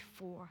made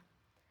for.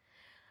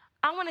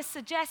 I want to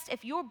suggest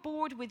if you're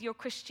bored with your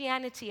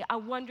Christianity, I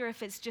wonder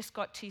if it's just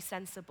got too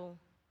sensible.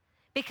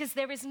 Because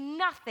there is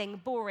nothing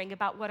boring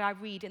about what I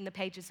read in the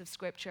pages of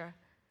Scripture.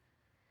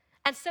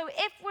 And so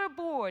if we're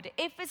bored,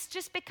 if it's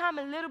just become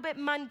a little bit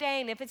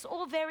mundane, if it's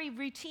all very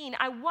routine,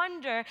 I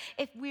wonder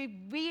if we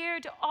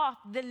veered off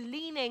the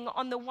leaning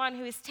on the one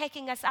who is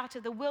taking us out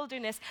of the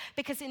wilderness,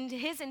 because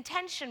his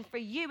intention for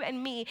you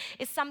and me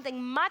is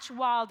something much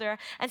wilder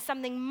and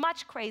something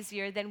much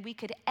crazier than we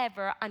could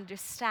ever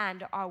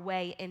understand our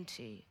way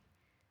into.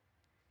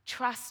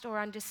 Trust or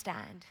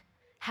understand,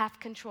 have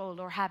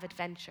control or have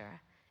adventure.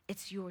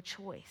 It's your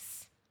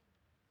choice.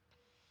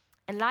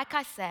 And like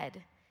I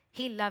said,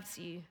 he loves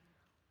you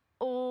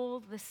all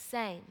the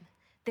same.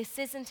 This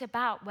isn't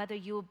about whether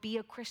you'll be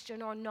a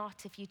Christian or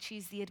not, if you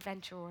choose the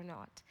adventure or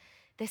not.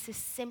 This is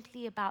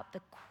simply about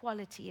the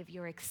quality of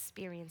your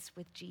experience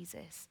with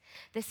Jesus.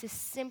 This is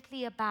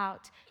simply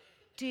about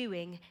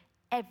doing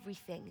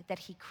everything that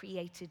he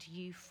created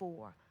you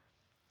for.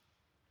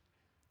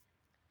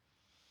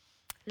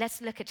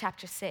 Let's look at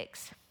chapter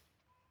 6.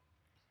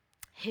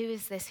 Who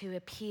is this who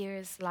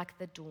appears like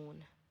the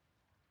dawn?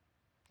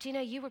 Do you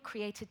know you were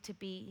created to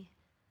be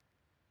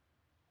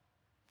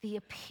the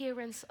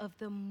appearance of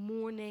the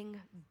morning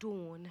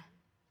dawn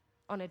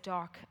on a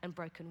dark and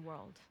broken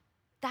world?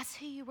 That's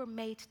who you were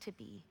made to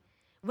be.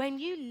 When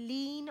you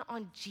lean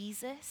on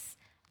Jesus,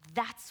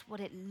 that's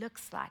what it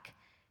looks like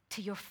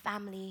to your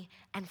family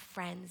and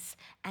friends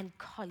and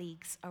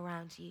colleagues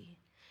around you.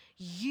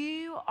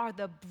 You are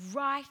the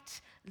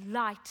bright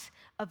light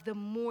of the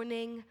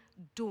morning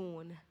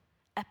dawn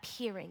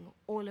appearing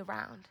all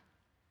around.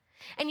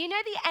 And you know,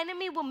 the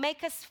enemy will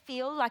make us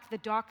feel like the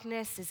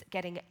darkness is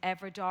getting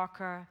ever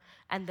darker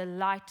and the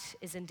light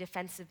is in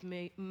defensive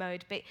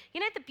mode. But you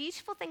know, the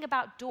beautiful thing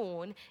about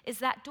dawn is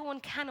that dawn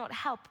cannot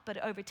help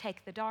but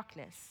overtake the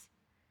darkness.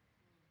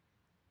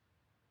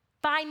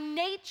 By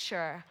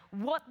nature,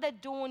 what the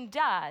dawn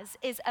does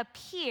is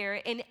appear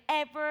in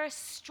ever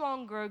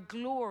stronger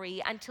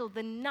glory until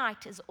the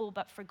night is all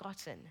but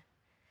forgotten.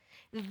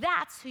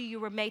 That's who you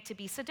were made to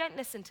be. So don't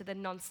listen to the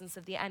nonsense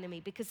of the enemy,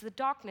 because the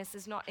darkness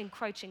is not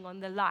encroaching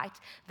on the light.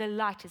 The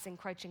light is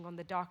encroaching on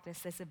the darkness.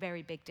 There's a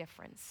very big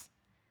difference.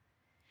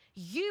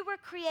 You were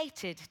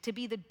created to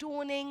be the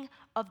dawning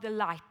of the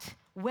light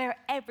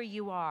wherever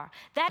you are.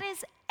 That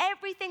is,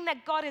 everything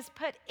that God has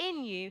put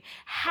in you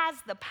has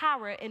the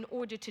power in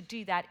order to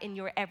do that in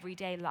your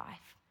everyday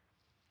life.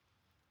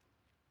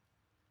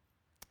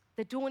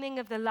 The dawning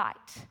of the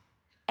light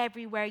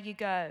everywhere you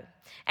go.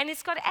 And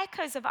it's got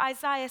echoes of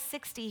Isaiah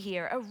 60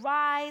 here.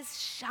 Arise,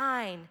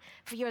 shine,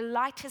 for your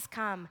light has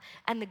come,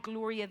 and the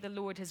glory of the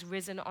Lord has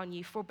risen on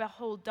you. For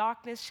behold,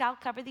 darkness shall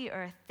cover the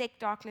earth, thick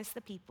darkness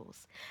the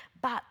peoples.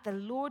 But the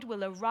Lord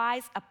will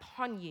arise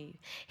upon you.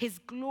 His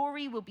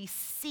glory will be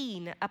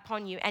seen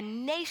upon you,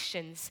 and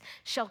nations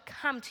shall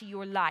come to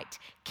your light,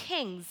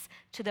 kings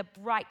to the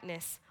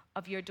brightness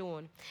of your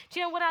dawn.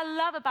 Do you know what I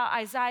love about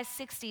Isaiah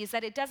 60 is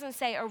that it doesn't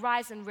say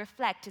arise and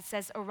reflect, it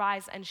says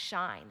arise and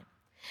shine.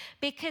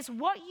 Because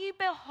what you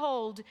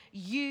behold,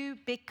 you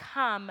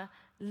become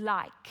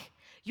like.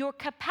 Your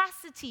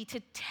capacity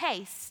to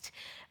taste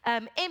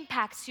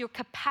impacts your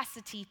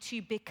capacity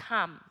to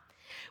become.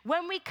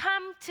 When we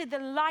come to the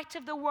light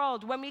of the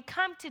world, when we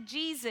come to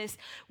Jesus,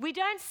 we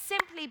don't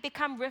simply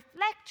become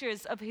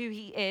reflectors of who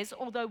he is,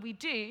 although we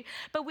do,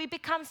 but we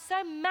become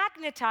so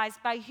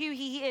magnetized by who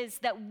he is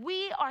that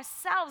we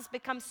ourselves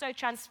become so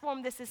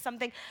transformed. This is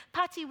something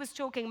Patty was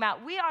talking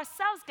about. We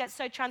ourselves get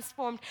so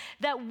transformed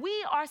that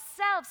we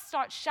ourselves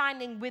start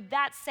shining with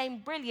that same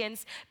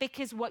brilliance,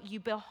 because what you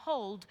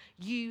behold,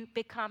 you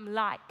become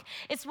like.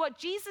 It's what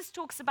Jesus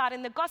talks about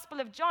in the Gospel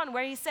of John,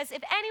 where he says,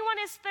 if anyone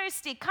is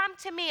thirsty, come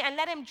to me and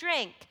let him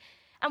drink.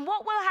 And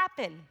what will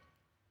happen?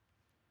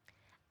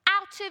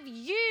 Out of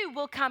you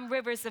will come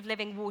rivers of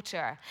living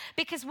water,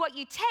 because what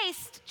you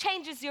taste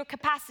changes your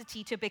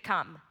capacity to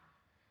become.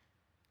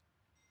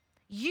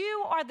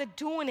 You are the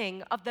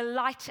dawning of the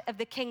light of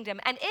the kingdom.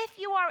 And if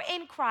you are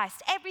in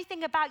Christ,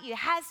 everything about you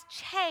has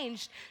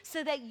changed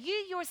so that you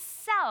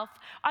yourself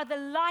are the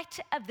light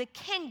of the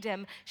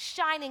kingdom,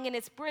 shining in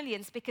its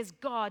brilliance because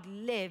God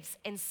lives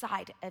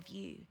inside of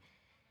you.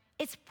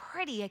 It's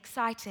pretty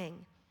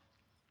exciting.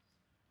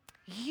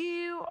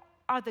 You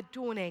are the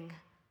dawning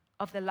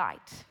of the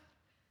light,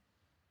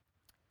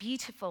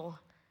 beautiful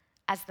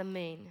as the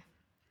moon.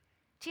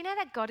 Do you know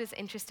that God is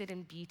interested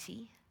in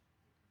beauty?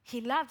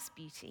 He loves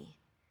beauty.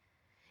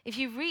 If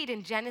you read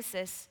in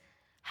Genesis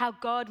how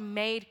God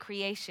made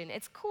creation,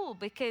 it's cool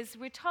because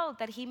we're told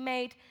that he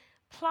made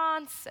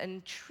plants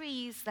and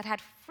trees that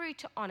had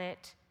fruit on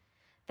it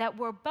that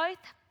were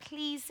both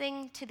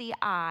pleasing to the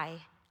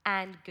eye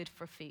and good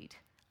for food.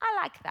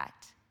 I like that.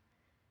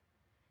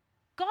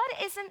 God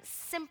isn't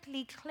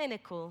simply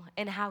clinical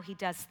in how he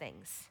does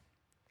things.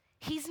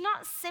 He's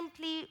not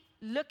simply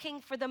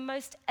looking for the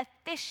most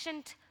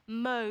efficient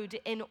mode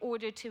in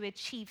order to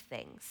achieve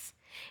things.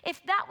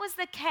 If that was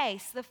the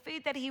case, the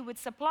food that he would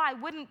supply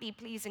wouldn't be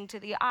pleasing to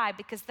the eye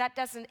because that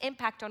doesn't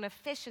impact on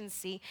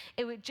efficiency.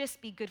 It would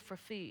just be good for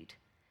food.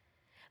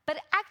 But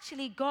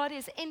actually, God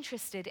is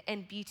interested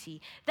in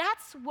beauty.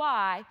 That's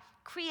why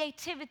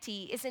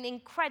creativity is an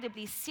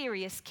incredibly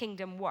serious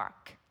kingdom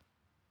work.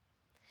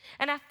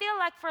 And I feel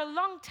like for a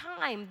long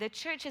time, the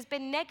church has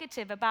been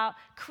negative about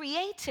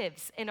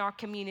creatives in our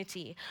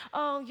community.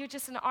 Oh, you're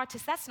just an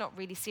artist. That's not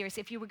really serious.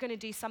 If you were going to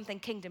do something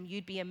kingdom,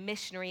 you'd be a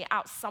missionary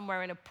out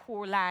somewhere in a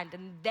poor land,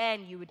 and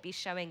then you would be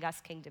showing us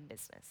kingdom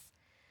business.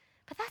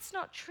 But that's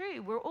not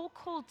true. We're all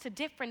called to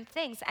different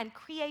things, and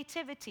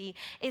creativity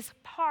is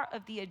part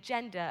of the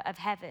agenda of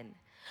heaven.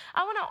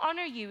 I want to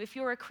honor you if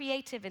you're a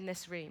creative in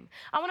this room.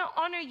 I want to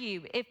honor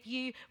you if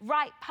you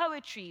write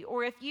poetry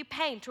or if you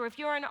paint or if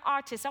you're an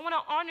artist. I want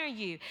to honor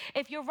you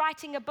if you're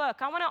writing a book.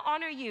 I want to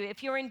honor you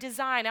if you're in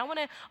design. I want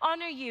to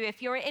honor you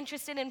if you're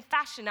interested in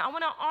fashion. I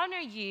want to honor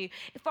you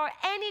for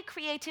any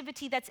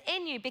creativity that's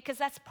in you because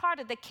that's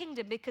part of the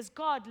kingdom, because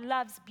God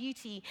loves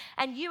beauty.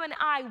 And you and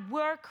I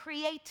were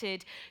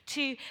created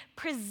to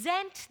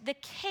present the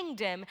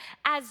kingdom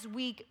as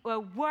we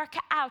work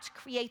out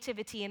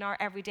creativity in our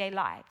everyday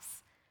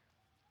lives.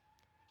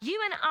 You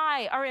and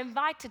I are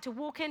invited to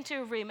walk into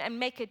a room and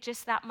make it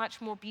just that much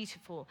more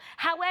beautiful,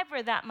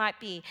 however that might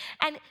be.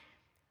 And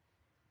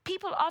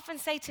people often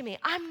say to me,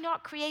 I'm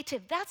not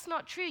creative. That's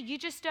not true. You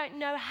just don't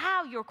know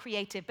how you're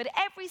creative. But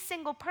every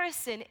single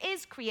person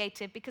is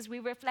creative because we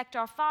reflect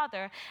our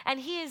Father,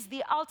 and He is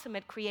the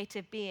ultimate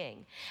creative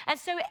being. And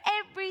so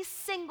every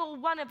single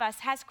one of us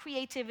has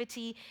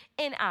creativity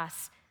in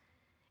us.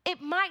 It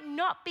might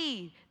not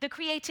be the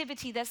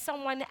creativity that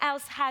someone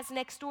else has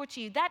next door to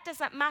you. That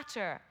doesn't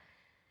matter.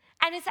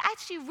 And it's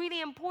actually really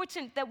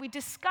important that we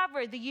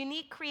discover the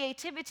unique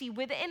creativity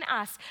within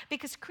us,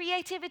 because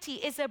creativity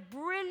is a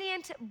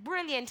brilliant,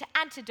 brilliant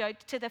antidote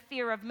to the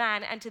fear of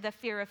man and to the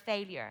fear of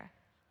failure.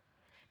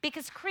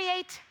 Because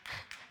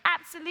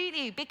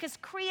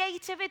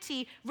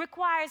creativity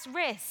requires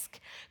risk.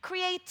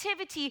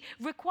 Creativity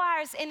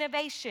requires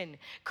innovation.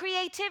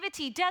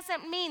 Creativity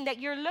doesn't mean that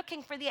you're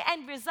looking for the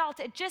end result.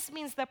 It just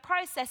means the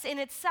process in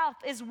itself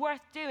is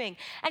worth doing.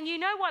 And you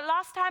know what?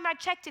 Last time I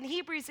checked in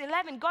Hebrews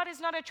 11, God is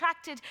not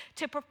attracted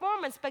to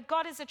performance, but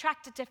God is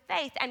attracted to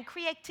faith. And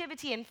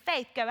creativity and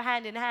faith go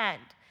hand in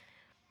hand.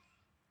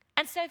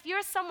 And so if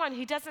you're someone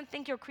who doesn't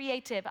think you're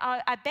creative,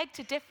 I beg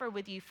to differ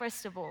with you,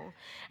 first of all.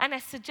 And I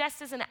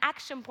suggest as an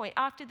action point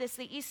after this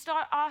that you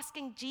start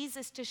asking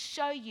Jesus to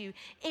show you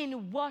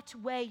in what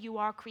way you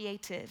are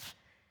creative.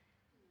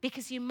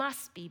 Because you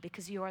must be,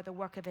 because you are the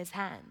work of His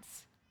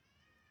hands.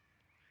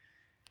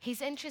 He's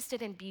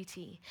interested in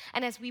beauty.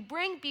 And as we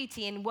bring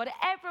beauty in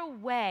whatever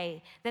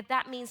way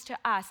that means to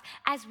us,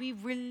 as we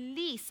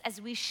release,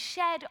 as we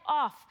shed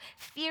off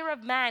fear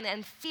of man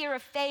and fear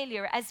of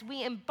failure, as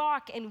we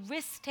embark in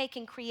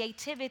risk-taking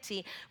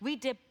creativity, we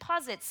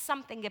deposit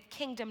something of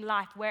kingdom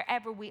life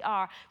wherever we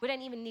are. We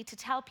don't even need to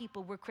tell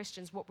people we're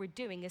Christians. What we're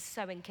doing is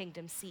sowing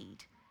kingdom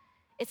seed.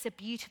 It's a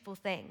beautiful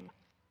thing.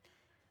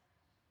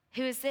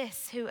 Who is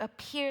this who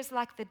appears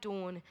like the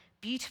dawn,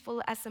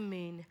 beautiful as the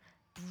moon,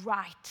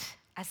 bright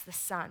as the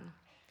sun?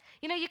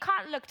 You know, you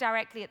can't look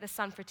directly at the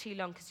sun for too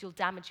long because you'll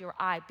damage your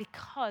eye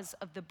because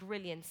of the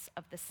brilliance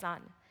of the sun.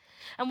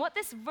 And what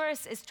this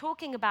verse is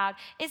talking about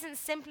isn't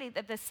simply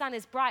that the sun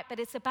is bright, but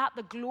it's about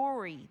the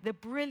glory, the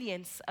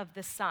brilliance of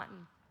the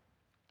sun.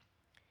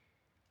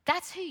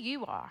 That's who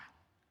you are.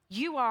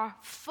 You are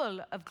full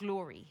of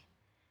glory.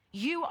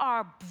 You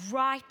are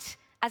bright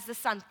as the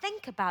sun.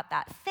 Think about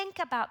that. Think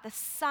about the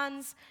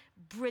sun's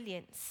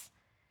brilliance.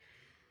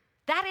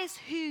 That is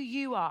who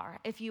you are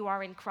if you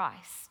are in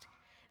Christ.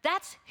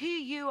 That's who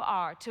you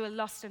are to a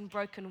lost and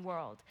broken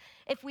world.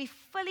 If we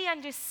fully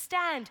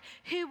understand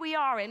who we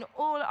are in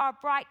all our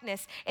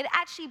brightness, it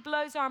actually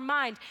blows our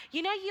mind.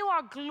 You know, you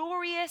are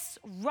glorious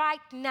right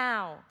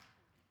now.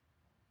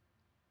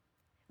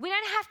 We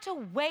don't have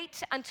to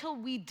wait until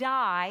we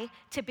die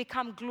to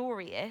become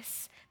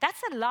glorious.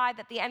 That's a lie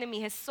that the enemy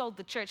has sold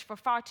the church for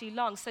far too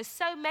long.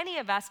 So many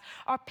of us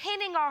are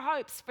pinning our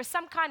hopes for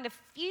some kind of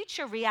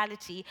future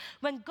reality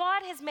when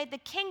God has made the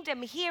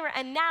kingdom here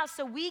and now,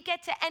 so we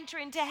get to enter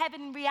into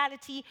heaven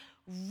reality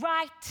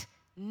right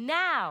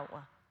now.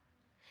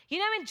 You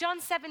know, in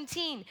John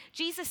 17,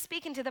 Jesus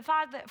speaking to the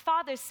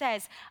Father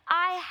says,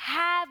 I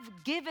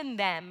have given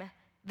them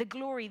the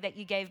glory that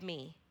you gave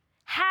me.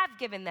 Have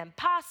given them,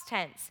 past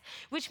tense,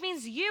 which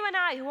means you and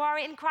I who are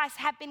in Christ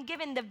have been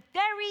given the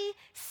very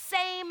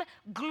same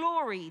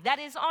glory that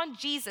is on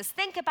Jesus.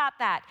 Think about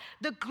that.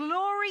 The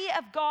glory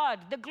of God,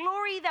 the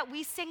glory that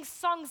we sing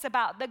songs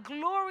about, the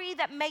glory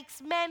that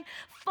makes men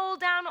fall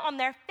down on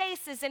their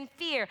faces in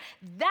fear.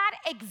 That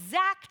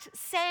exact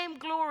same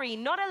glory,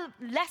 not a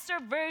lesser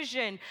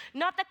version,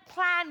 not the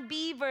plan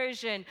B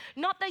version,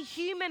 not the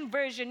human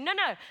version. No,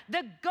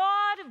 the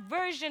God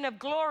version of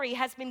glory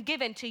has been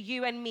given to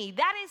you and me.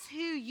 That is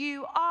who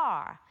you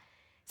are.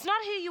 It's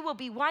not who you will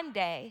be one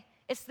day.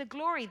 It's the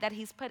glory that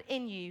He's put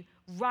in you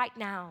right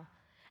now.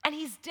 And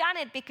he's done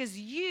it because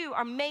you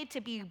are made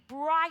to be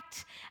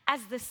bright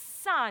as the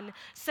sun,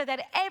 so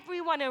that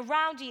everyone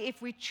around you,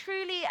 if we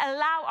truly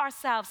allow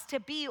ourselves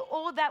to be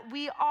all that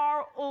we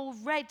are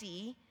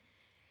already,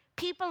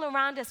 people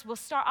around us will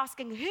start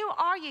asking, who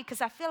are you?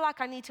 Because I feel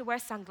like I need to wear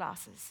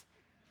sunglasses.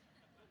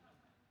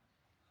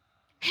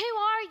 Who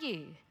are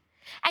you?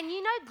 And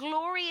you know,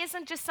 glory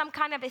isn't just some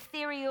kind of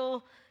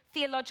ethereal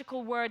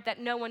theological word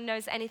that no one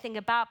knows anything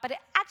about, but it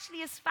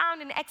actually is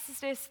found in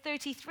Exodus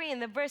 33, in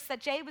the verse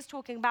that Jay was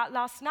talking about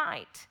last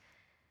night.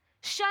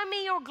 Show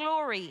me your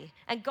glory.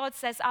 And God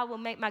says, I will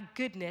make my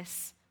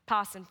goodness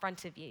pass in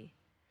front of you.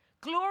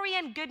 Glory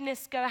and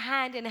goodness go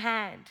hand in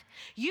hand.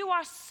 You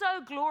are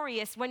so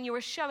glorious when you are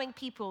showing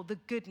people the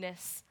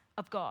goodness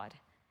of God.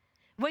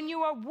 When you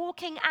are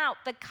walking out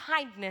the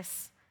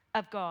kindness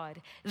of God.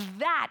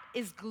 That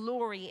is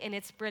glory in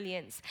its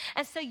brilliance.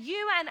 And so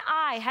you and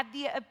I have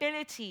the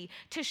ability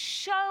to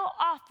show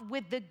off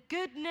with the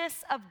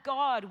goodness of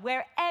God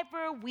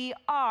wherever we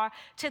are,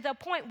 to the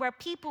point where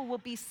people will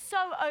be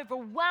so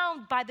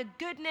overwhelmed by the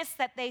goodness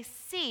that they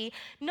see,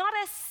 not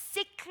a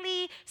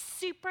sickly,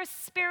 super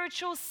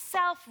spiritual,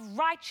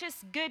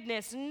 self-righteous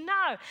goodness.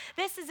 No,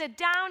 this is a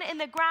down in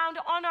the ground,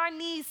 on our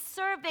knees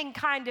serving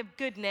kind of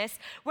goodness,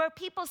 where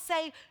people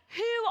say,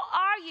 who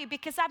are you?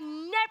 Because I've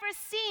never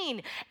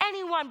seen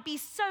anyone be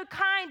so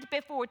kind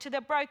before to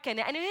the broken.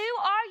 And who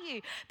are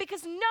you?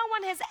 Because no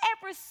one has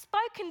ever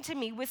spoken to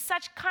me with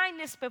such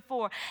kindness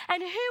before.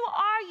 And who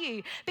are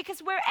you?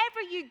 Because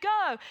wherever you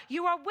go,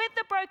 you are with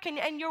the broken,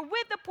 and you're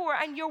with the poor,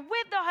 and you're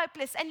with the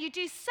hopeless, and you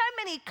do so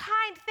many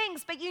kind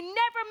things, but you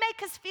never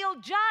make us feel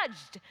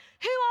judged.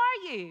 Who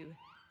are you?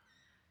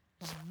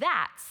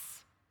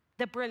 That's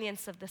the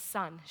brilliance of the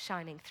sun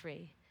shining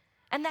through.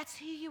 And that's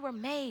who you were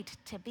made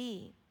to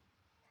be.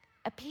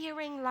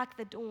 Appearing like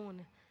the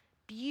dawn,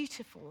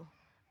 beautiful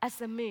as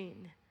the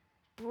moon,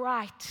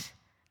 bright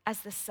as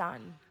the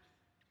sun.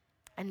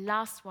 And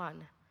last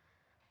one,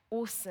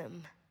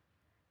 awesome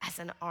as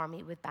an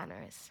army with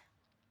banners.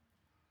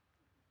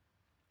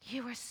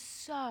 You are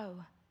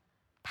so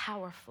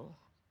powerful.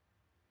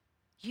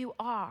 You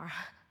are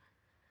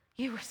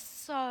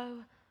so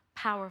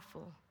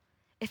powerful.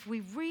 If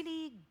we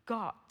really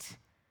got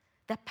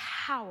the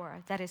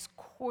power that is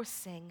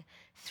coursing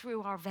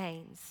through our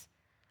veins,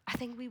 I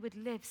think we would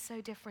live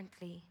so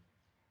differently.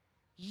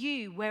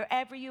 You,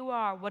 wherever you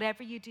are,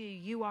 whatever you do,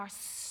 you are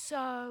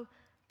so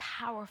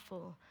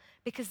powerful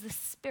because the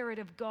Spirit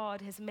of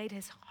God has made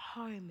his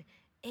home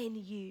in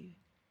you.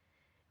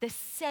 The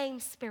same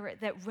Spirit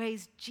that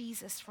raised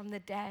Jesus from the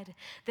dead,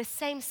 the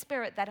same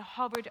Spirit that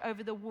hovered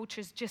over the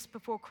waters just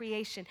before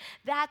creation,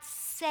 that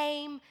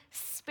same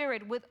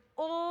Spirit with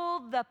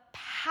all the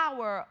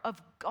power of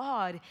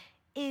God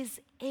is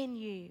in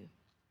you.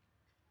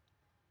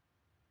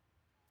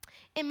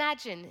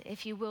 Imagine,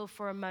 if you will,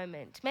 for a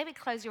moment. Maybe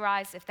close your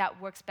eyes if that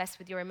works best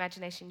with your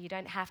imagination. You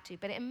don't have to.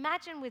 But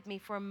imagine with me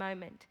for a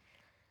moment,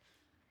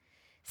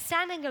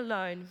 standing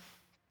alone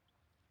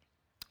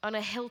on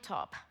a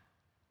hilltop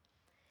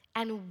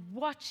and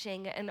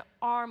watching an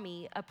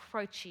army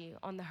approach you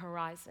on the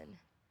horizon.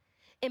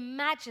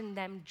 Imagine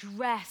them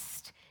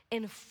dressed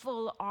in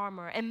full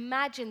armor.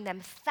 Imagine them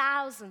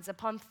thousands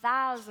upon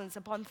thousands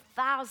upon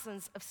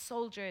thousands of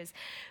soldiers,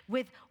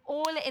 with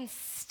all in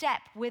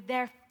step, with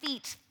their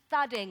feet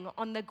thudding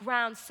on the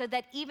ground, so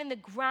that even the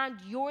ground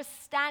you're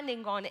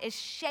standing on is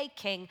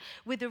shaking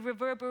with the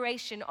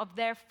reverberation of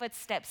their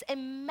footsteps.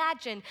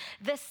 Imagine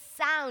the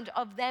sound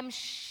of them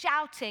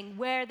shouting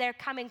where they're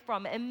coming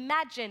from.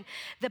 Imagine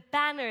the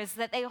banners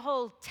that they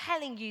hold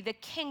telling you the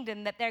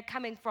kingdom that they're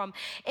coming from.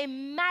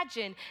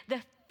 Imagine the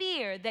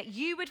fear that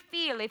you would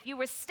feel if you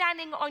were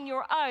standing on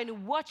your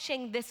own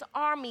watching this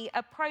army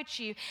approach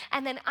you,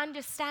 and then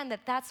understand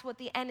that that's what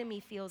the enemy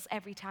feels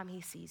every time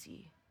he sees you.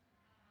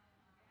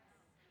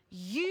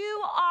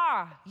 You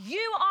are,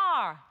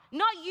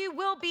 not you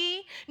will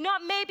be,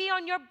 not maybe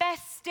on your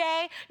best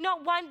day,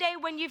 not one day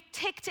when you've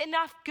ticked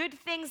enough good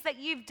things that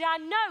you've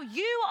done. No,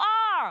 you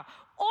are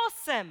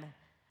awesome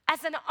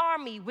as an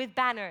army with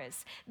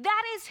banners.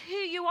 That is who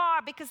you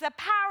are, because the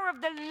power of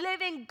the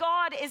living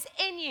God is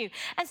in you.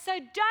 And so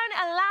don't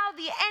allow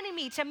the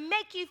enemy to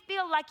make you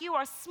feel like you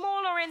are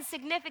small or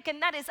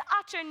insignificant. That is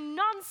utter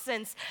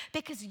nonsense,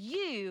 because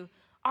you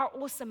are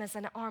awesome as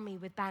an army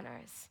with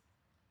banners.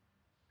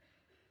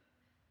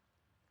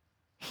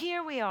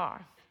 Here we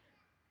are.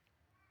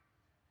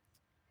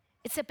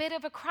 It's a bit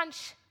of a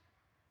crunch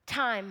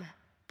time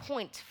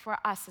point for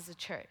us as a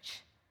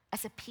church,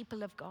 as a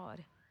people of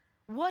God.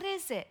 What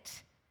is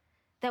it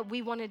that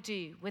we want to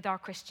do with our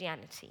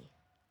Christianity?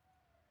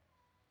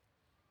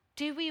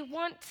 Do we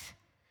want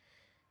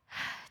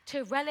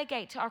to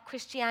relegate our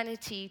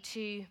Christianity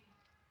to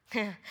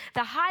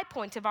the high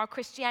point of our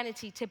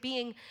Christianity to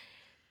being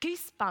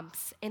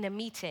goosebumps in a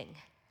meeting?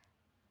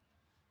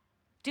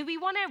 Do we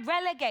want to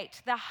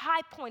relegate the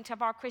high point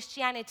of our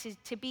Christianity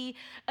to be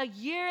a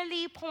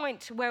yearly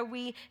point where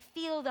we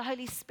feel the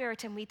Holy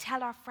Spirit and we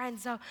tell our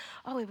friends,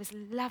 oh, it was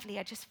lovely.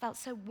 I just felt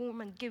so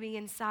warm and gooey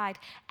inside.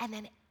 And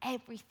then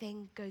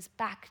everything goes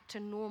back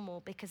to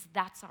normal because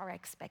that's our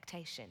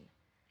expectation?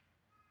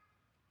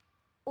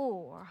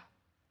 Or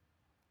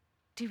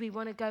do we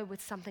want to go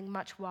with something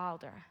much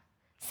wilder,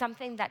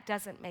 something that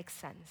doesn't make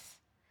sense,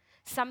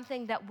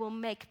 something that will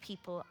make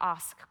people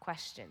ask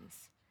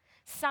questions?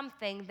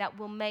 Something that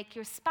will make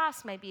your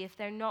spouse, maybe if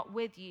they're not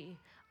with you,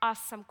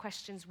 ask some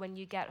questions when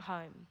you get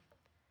home.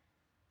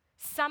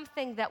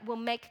 Something that will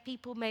make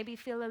people maybe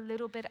feel a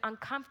little bit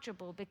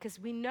uncomfortable, because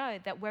we know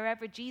that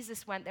wherever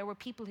Jesus went, there were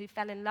people who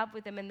fell in love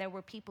with him and there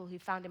were people who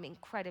found him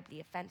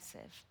incredibly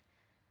offensive.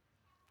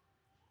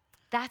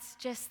 That's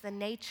just the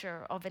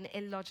nature of an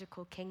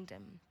illogical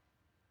kingdom.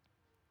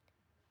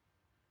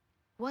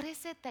 What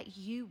is it that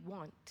you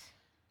want?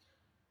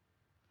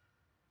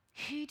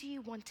 Who do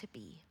you want to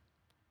be?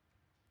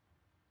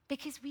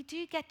 Because we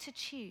do get to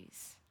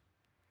choose.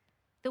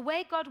 The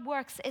way God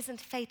works isn't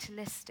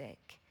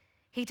fatalistic.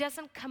 He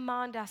doesn't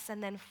command us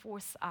and then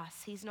force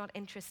us. He's not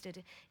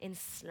interested in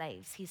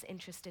slaves. He's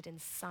interested in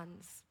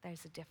sons.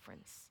 There's a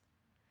difference.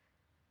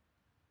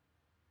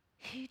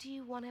 Who do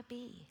you want to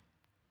be?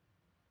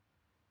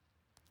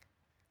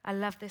 I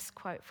love this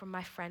quote from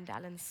my friend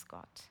Alan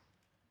Scott.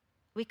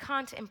 We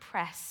can't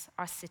impress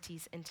our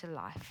cities into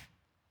life.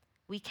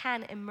 We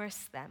can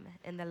immerse them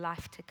in the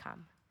life to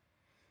come.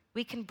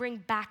 We can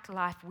bring back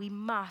life. We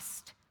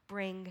must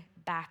bring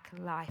back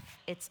life.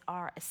 It's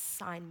our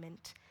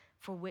assignment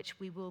for which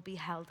we will be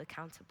held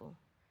accountable.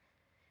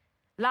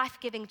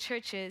 Life-giving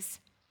churches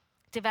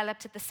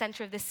developed at the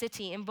center of the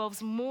city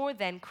involves more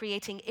than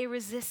creating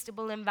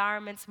irresistible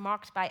environments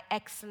marked by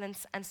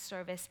excellence and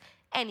service.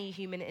 Any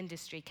human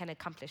industry can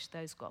accomplish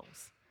those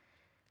goals.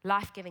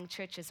 Life-giving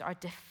churches are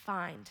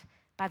defined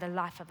by the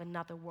life of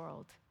another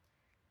world.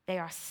 They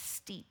are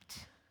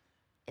steeped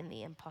in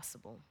the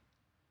impossible.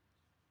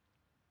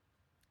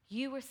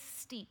 You were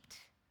steeped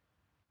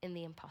in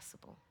the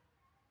impossible.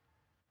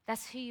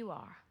 That's who you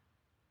are.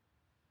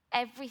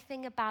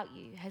 Everything about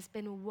you has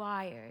been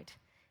wired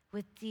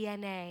with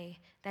DNA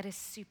that is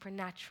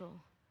supernatural,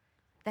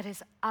 that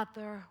is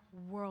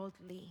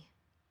otherworldly.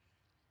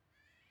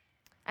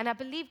 And I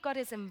believe God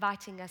is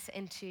inviting us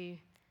into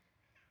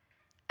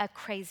a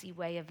crazy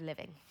way of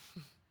living.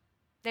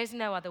 There's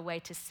no other way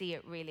to see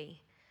it, really.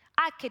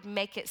 I could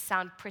make it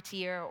sound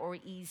prettier or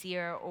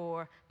easier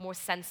or more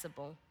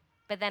sensible,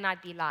 but then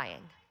I'd be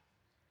lying.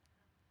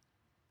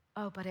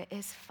 Oh, but it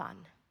is fun.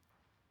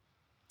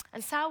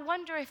 And so I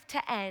wonder if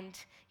to end,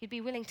 you'd be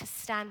willing to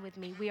stand with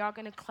me. We are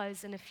going to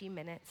close in a few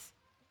minutes.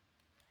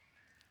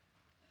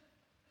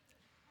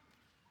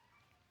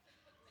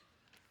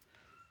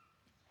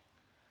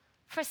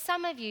 For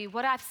some of you,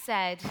 what I've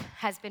said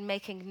has been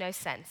making no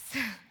sense.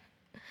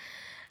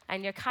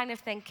 And you're kind of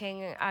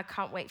thinking, I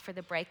can't wait for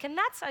the break. And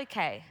that's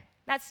okay.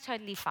 That's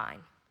totally fine.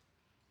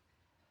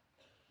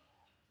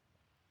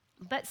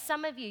 But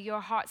some of you,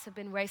 your hearts have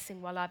been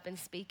racing while I've been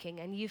speaking,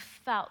 and you've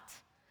felt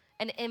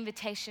an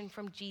invitation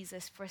from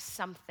Jesus for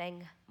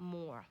something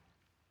more.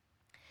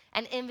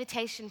 An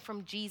invitation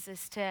from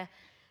Jesus to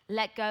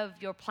let go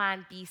of your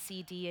plan B,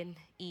 C, D, and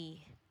E.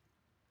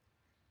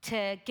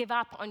 To give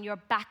up on your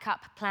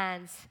backup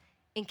plans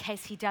in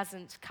case he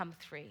doesn't come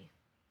through.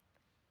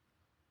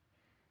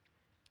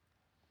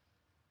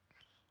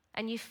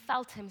 And you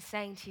felt him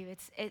saying to you,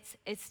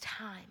 it's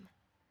time.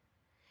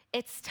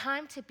 It's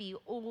time to be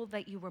all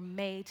that you were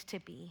made to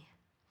be.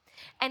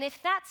 And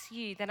if that's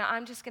you, then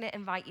I'm just going to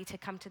invite you to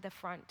come to the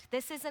front.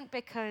 This isn't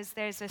because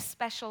there's a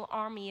special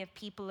army of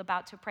people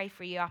about to pray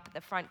for you up at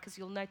the front, because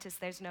you'll notice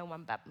there's no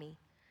one but me.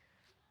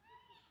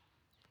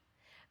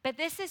 But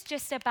this is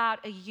just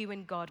about a you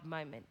and God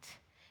moment.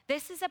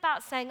 This is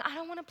about saying, I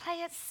don't want to play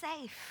it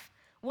safe.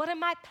 What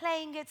am I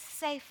playing it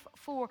safe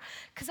for?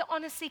 Because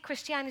honestly,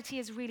 Christianity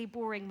is really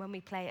boring when we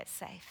play it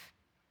safe.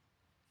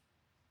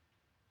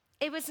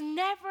 It was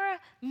never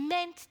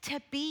meant to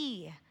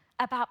be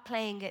about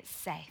playing it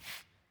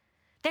safe.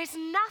 There's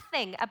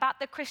nothing about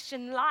the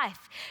Christian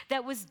life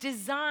that was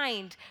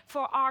designed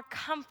for our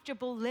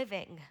comfortable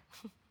living.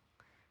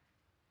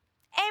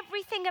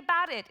 Everything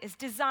about it is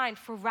designed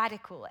for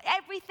radical.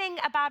 Everything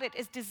about it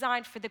is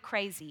designed for the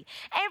crazy.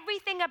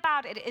 Everything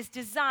about it is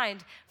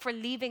designed for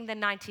leaving the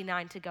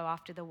 99 to go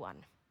after the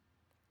one.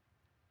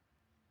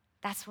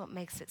 That's what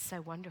makes it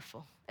so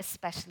wonderful,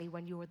 especially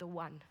when you're the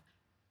one.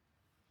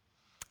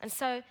 And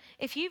so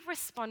if you've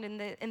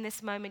responded in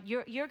this moment,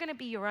 you're going to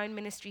be your own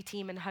ministry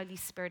team, and Holy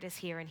Spirit is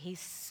here, and he's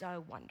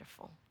so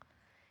wonderful.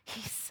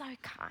 He's so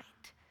kind.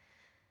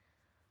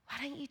 Why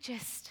don't you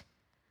just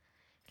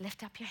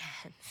lift up your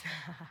hands?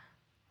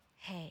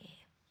 Hey.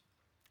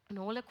 And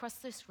all across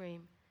this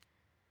room,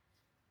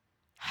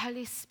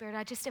 Holy Spirit,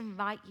 I just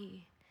invite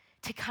you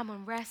to come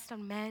and rest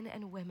on men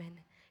and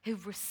women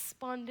who've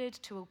responded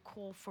to a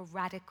call for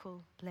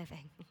radical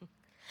living.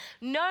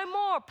 No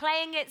more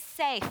playing it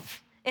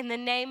safe in the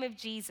name of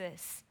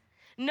Jesus.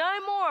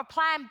 No more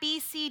plan B,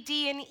 C,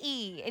 D, and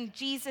E in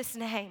Jesus'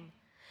 name.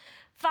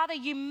 Father,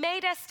 you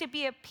made us to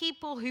be a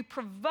people who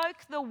provoke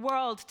the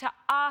world to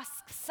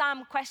ask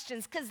some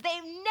questions because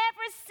they've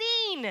never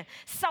seen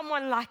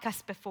someone like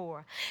us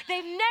before.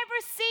 They've never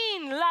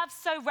seen love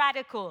so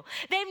radical.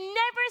 They've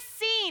never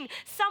seen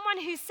someone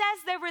who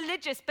says they're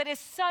religious but is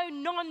so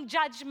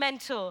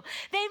non-judgmental.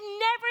 They've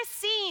never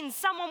seen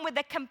someone with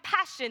the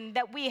compassion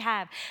that we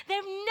have.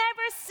 They've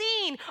never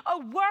seen a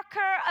worker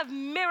of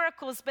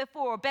miracles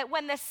before, but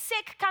when the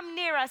sick come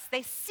near us,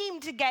 they seem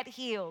to get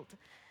healed.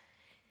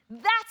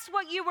 That's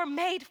what you were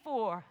made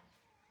for.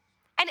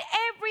 And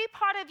every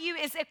part of you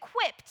is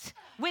equipped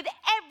with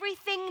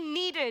everything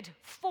needed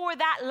for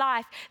that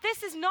life.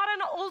 This is not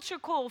an altar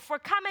call for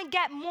come and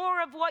get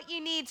more of what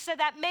you need so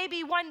that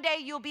maybe one day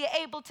you'll be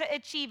able to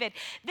achieve it.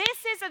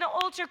 This is an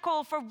altar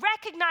call for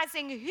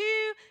recognizing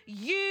who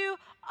you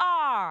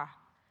are.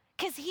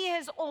 Because he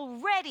has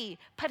already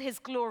put his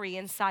glory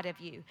inside of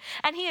you.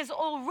 And he has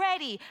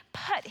already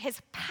put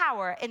his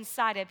power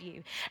inside of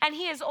you. And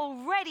he has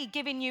already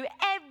given you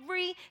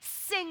every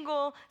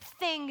single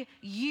thing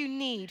you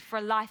need for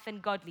life and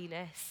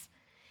godliness.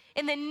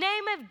 In the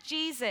name of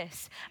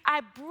Jesus, I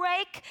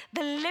break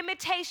the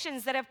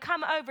limitations that have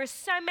come over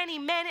so many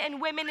men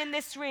and women in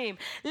this room.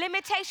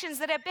 Limitations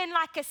that have been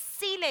like a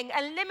ceiling,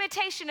 a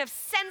limitation of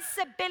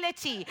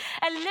sensibility,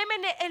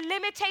 a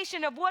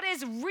limitation of what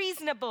is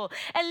reasonable,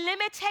 a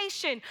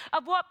limitation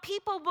of what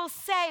people will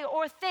say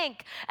or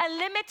think, a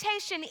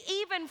limitation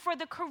even for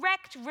the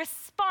correct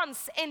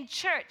response in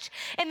church.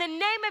 In the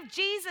name of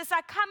Jesus,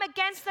 I come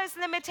against those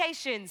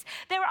limitations.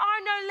 There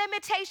are no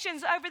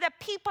limitations over the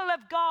people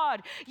of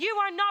God. You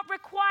are not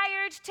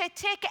required to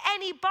tick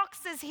any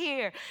boxes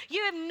here.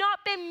 You have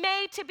not been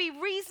made to be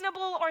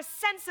reasonable or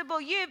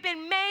sensible. You have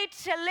been made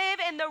to live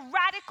in the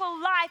radical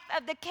life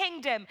of the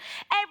kingdom.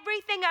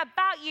 Everything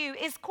about you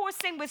is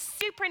coursing with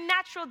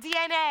supernatural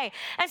DNA.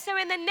 And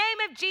so in the name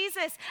of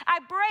Jesus, I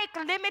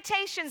break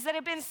limitations that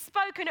have been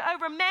spoken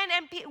over men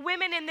and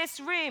women in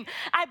this room.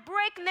 I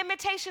break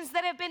limitations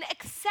that have been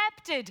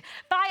accepted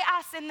by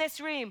us in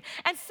this room.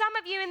 And some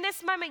of you in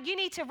this moment, you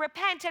need to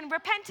repent. And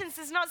repentance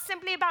is not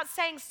simply about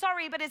saying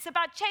sorry, but it's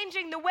about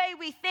changing the way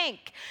we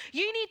think.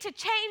 You need to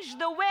change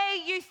the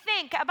way you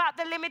think about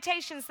the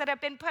limitations that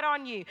have been put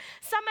on you.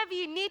 Some of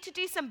you need to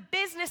do some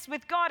business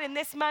with God in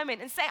this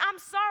moment and say, I'm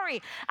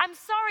sorry. I'm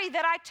sorry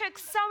that I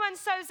took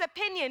so-and-so's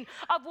opinion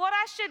of what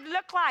I should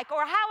look like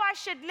or how I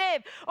should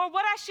live or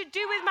what I should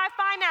do with my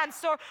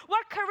finance or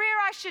what career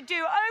I should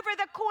do over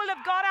the call of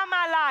God on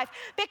my life.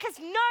 Because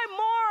no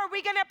more are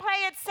we going to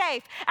play it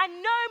safe, and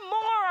no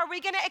more are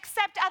we going to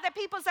accept other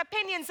people's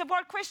opinions of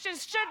what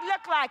Christians should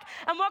look like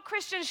and what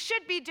Christians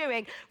should be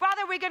doing.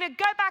 Rather, we're going to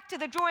go back to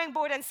the drawing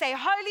board and say,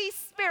 Holy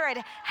Spirit,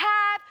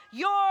 have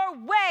your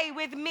way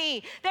with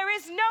me. There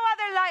is no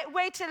other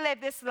way to live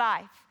this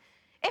life.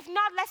 If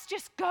not, let's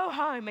just go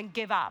home and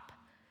give up.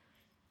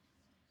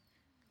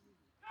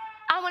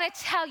 I want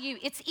to tell you,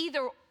 it's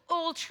either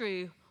all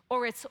true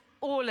or it's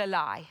all a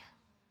lie.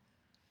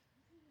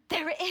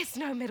 There is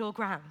no middle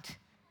ground.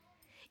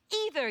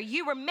 Either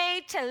you were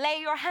made to lay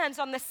your hands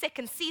on the sick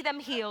and see them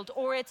healed,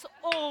 or it's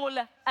all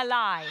a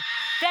lie.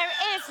 There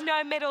is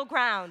no middle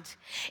ground.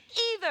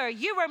 Either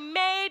you were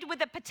made with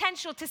the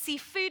potential to see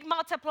food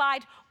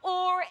multiplied,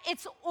 or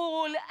it's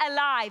all a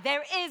lie.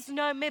 There is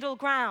no middle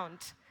ground.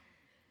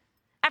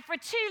 And for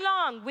too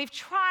long, we've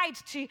tried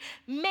to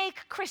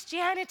make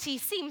Christianity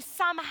seem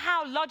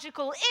somehow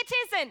logical. It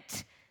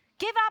isn't.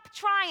 Give up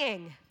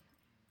trying.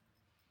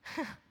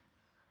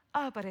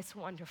 Oh, but it's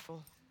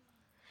wonderful.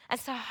 And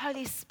so,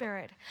 Holy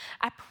Spirit,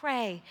 I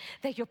pray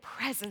that your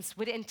presence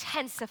would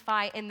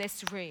intensify in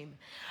this room.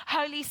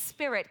 Holy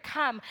Spirit,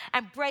 come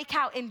and break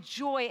out in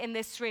joy in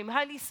this room.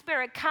 Holy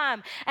Spirit,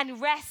 come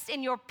and rest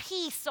in your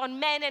peace on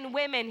men and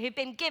women who've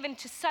been given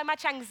to so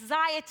much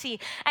anxiety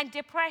and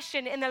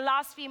depression in the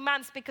last few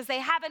months because they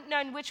haven't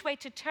known which way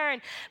to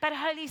turn. But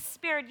Holy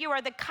Spirit, you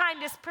are the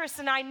kindest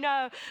person I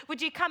know.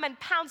 Would you come and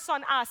pounce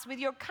on us with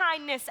your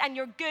kindness and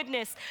your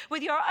goodness,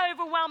 with your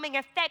overwhelming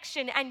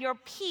affection and your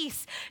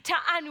peace to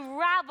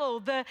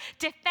unravel the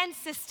defense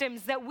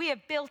systems that we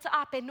have built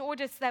up in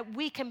order so that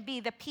we can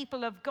be the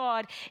people of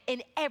God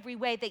in every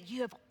way that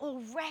you have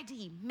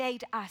already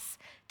made us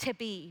to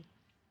be.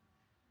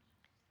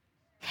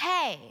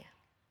 Hey.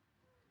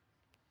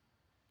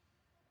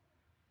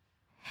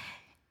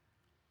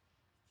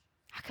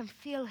 I can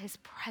feel his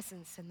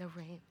presence in the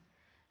room.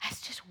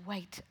 Let's just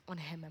wait on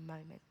him a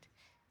moment.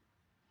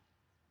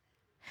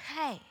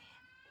 Hey.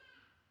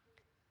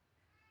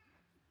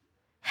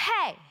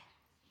 Hey.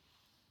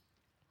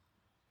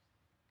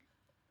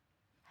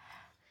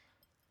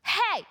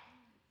 Hey,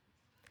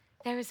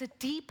 there is a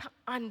deep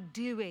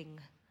undoing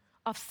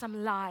of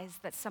some lies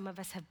that some of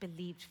us have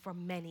believed for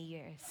many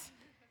years.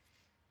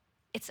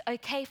 It's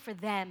okay for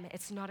them,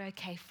 it's not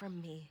okay for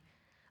me.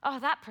 Oh,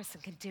 that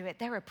person can do it.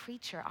 They're a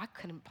preacher. I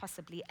couldn't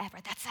possibly ever.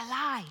 That's a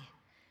lie.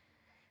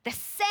 The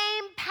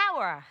same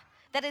power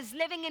that is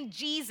living in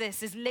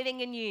Jesus is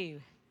living in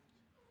you.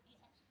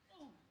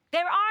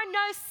 There are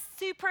no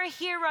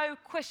superhero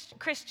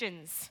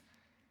Christians.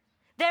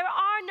 There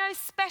are no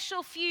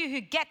special few who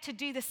get to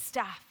do the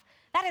stuff.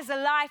 That is a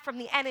lie from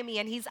the enemy,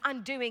 and he's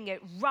undoing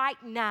it right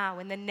now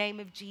in the name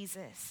of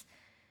Jesus.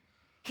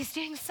 He's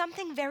doing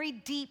something very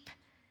deep.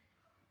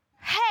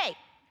 Hey!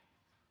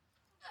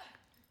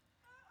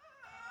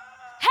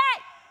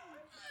 Hey!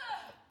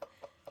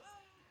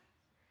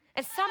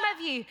 And some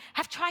of you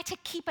have tried to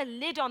keep a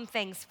lid on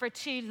things for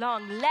too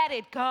long. Let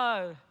it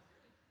go.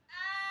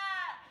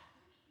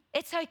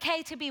 It's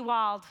okay to be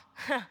wild.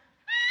 Hey!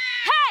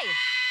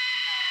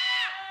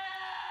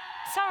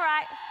 It's all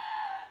right.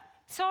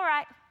 It's all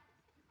right.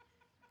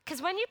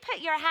 Because when you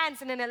put your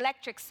hands in an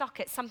electric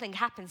socket, something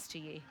happens to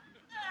you.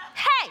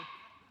 Hey!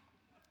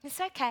 It's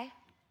okay.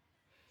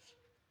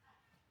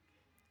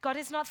 God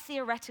is not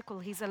theoretical,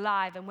 he's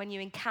alive, and when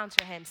you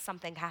encounter him,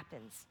 something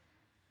happens.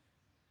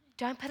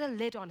 Don't put a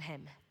lid on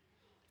him.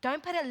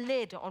 Don't put a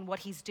lid on what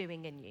he's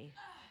doing in you.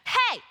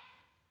 Hey!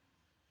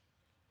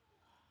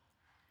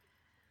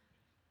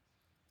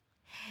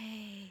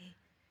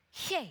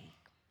 Hey.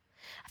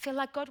 I feel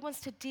like God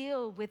wants to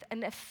deal with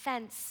an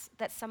offense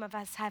that some of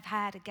us have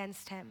had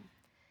against him.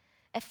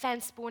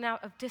 Offense born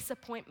out of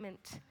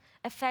disappointment.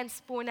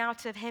 Offense born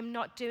out of him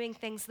not doing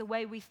things the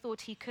way we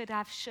thought he could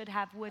have, should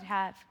have, would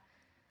have.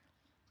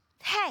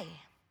 Hey.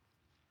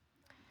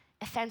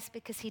 Offense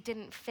because he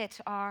didn't fit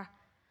our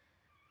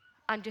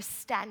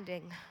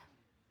understanding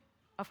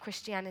of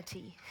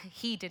Christianity.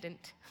 He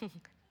didn't.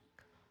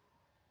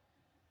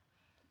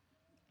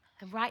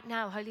 And right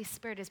now, Holy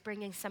Spirit is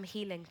bringing some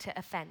healing to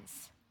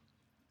offense.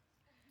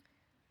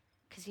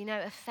 Because you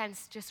know,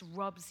 offense just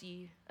robs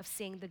you of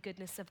seeing the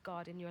goodness of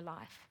God in your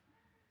life.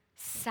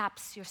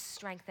 Saps your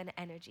strength and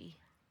energy.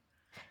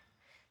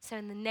 So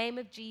in the name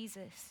of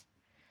Jesus,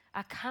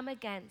 I come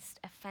against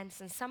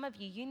offense. And some of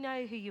you, you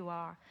know who you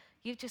are.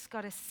 You've just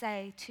got to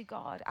say to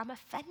God, I'm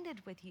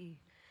offended with you.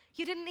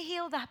 You didn't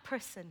heal that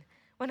person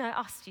when I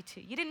asked you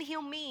to. You didn't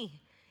heal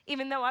me,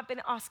 even though I've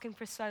been asking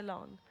for so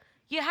long.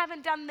 You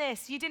haven't done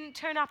this. You didn't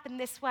turn up in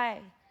this way.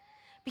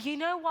 But you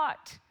know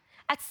what?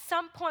 At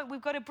some point,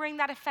 we've got to bring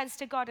that offense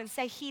to God and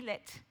say, heal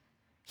it.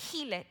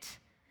 Heal it.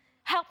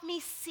 Help me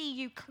see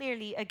you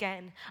clearly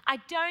again. I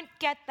don't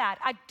get that.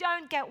 I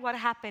don't get what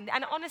happened.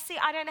 And honestly,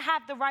 I don't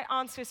have the right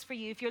answers for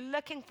you. If you're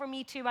looking for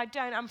me to, I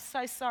don't. I'm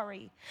so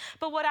sorry.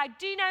 But what I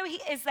do know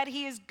is that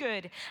he is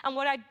good. And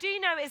what I do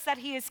know is that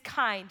he is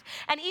kind.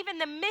 And even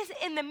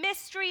in the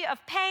mystery of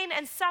pain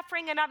and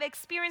suffering, and I've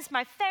experienced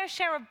my fair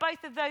share of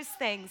both of those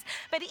things.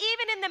 But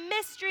even in the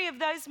mystery of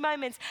those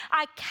moments,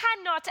 I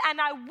cannot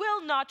and I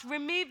will not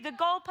remove the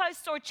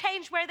goalposts or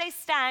change where they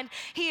stand.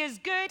 He is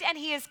good and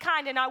he is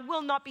kind, and I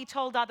will not be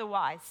told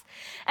otherwise.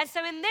 And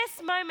so in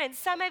this moment,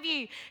 some of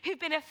you who've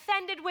been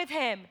offended with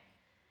him,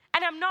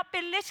 and I'm not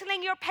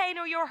belittling your pain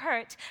or your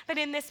hurt, but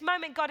in this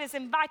moment, God is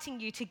inviting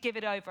you to give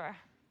it over,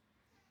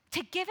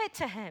 to give it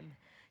to him,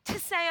 to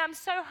say, I'm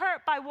so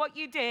hurt by what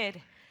you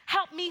did.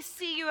 Help me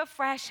see you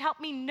afresh. Help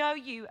me know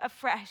you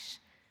afresh.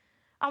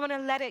 I want to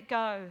let it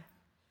go.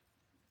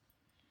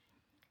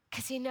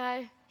 Because you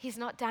know, he's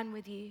not done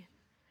with you.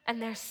 And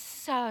there's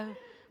so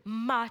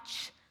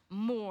much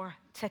more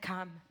to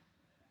come.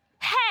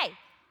 Hey!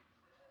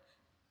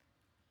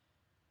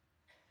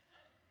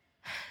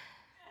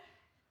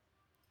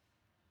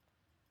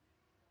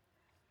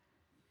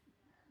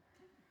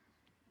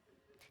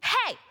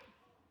 Hey!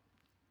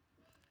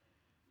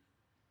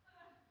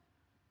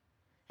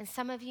 And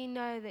some of you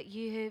know that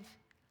you have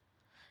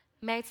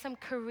made some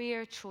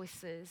career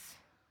choices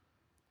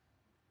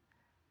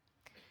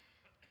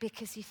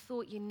because you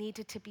thought you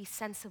needed to be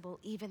sensible,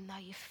 even though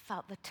you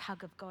felt the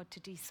tug of God to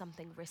do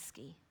something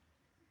risky.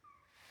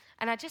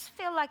 And I just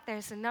feel like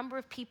there's a number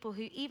of people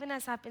who, even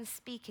as I've been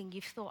speaking,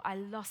 you've thought, I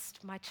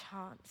lost my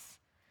chance.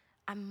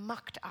 I'm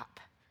mucked up.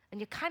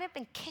 And you've kind of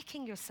been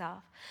kicking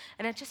yourself.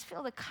 And I just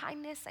feel the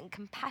kindness and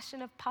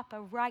compassion of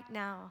Papa right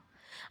now.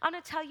 I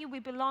want to tell you, we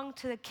belong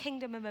to the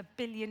kingdom of 1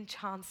 billion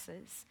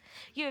chances.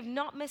 You have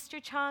not missed your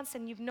chance,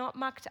 and you've not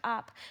mucked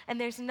up, and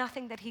there's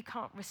nothing that he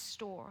can't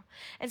restore.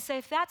 And so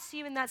if that's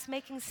you and that's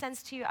making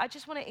sense to you, I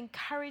just want to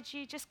encourage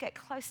you, just get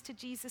close to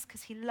Jesus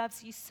because he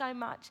loves you so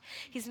much.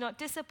 He's not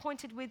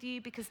disappointed with you,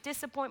 because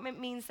disappointment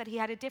means that he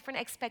had a different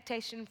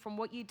expectation from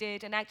what you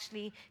did, and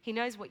actually he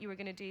knows what you were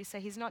going to do, so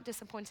he's not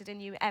disappointed in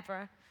you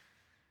ever.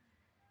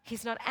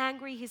 He's not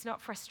angry, he's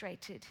not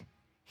frustrated.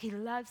 He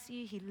loves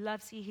you, he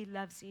loves you, he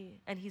loves you,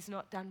 and he's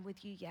not done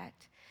with you yet.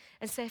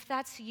 And so if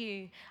that's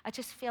you, I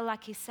just feel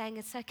like he's saying,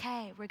 it's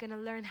okay, we're going to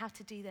learn how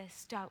to do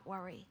this. Don't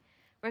worry.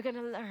 We're going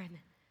to learn.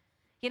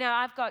 You know,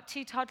 I've got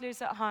 2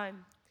 toddlers at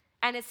home,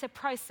 and it's a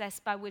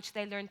process by which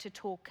they learn to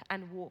talk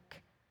and walk.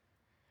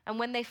 And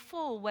when they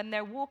fall, when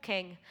they're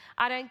walking,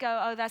 I don't go,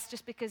 oh, that's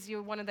just because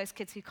you're one of those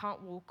kids who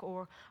can't walk,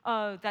 or,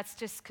 oh, that's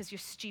just because you're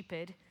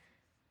stupid.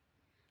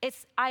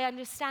 I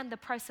understand the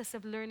process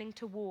of learning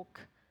to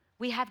walk.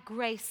 We have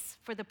grace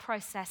for the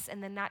process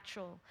in the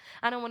natural.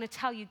 And I want to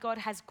tell you, God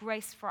has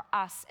grace for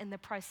us in the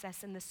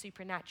process in the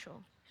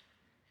supernatural.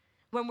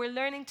 when we're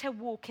learning to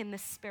walk in the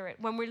Spirit,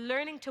 when we're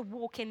learning to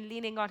walk in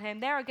leaning on Him,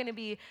 there are going to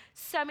be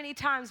so many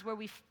times where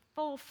we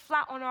fall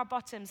flat on our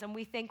bottoms and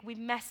we think we've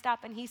messed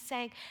up, and He's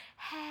saying,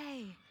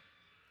 hey,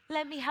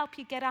 let me help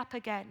you get up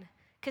again,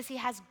 because He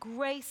has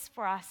grace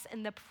for us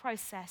in the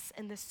process,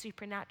 in the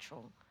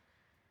supernatural.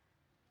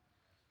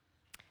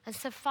 And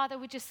so, Father,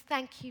 we just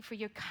thank you for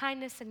your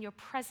kindness and your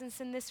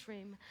presence in this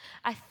room.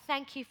 I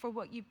thank you for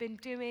what you've been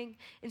doing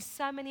in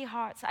so many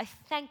hearts. I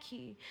thank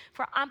you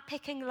for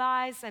unpicking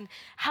lies and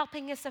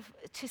helping us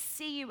to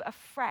see you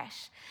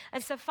afresh.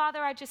 And so, Father,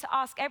 I just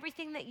ask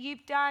everything that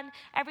you've done,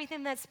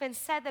 everything that's been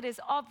said that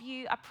is of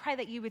you, I pray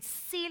that you would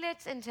seal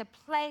it into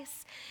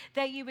place,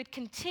 that you would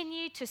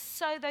continue to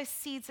sow those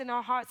seeds in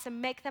our hearts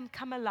and make them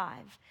come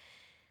alive.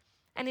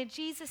 And in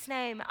Jesus'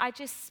 name, I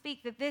just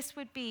speak that this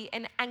would be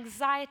an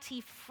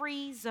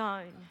anxiety-free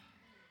zone.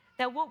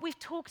 That what we've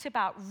talked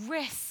about,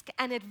 risk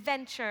and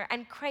adventure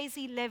and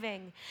crazy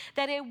living,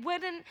 that it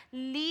wouldn't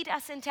lead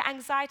us into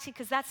anxiety,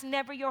 because that's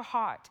never your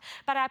heart.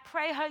 But I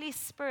pray, Holy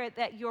Spirit,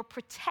 that your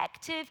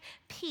protective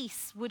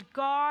peace would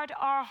guard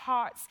our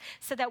hearts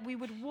so that we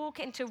would walk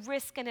into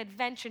risk and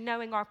adventure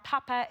knowing our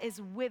Papa is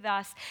with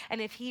us.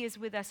 And if He is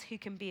with us, who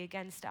can be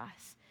against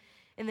us?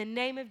 In the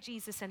name of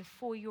Jesus and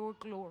for your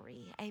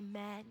glory,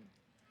 amen.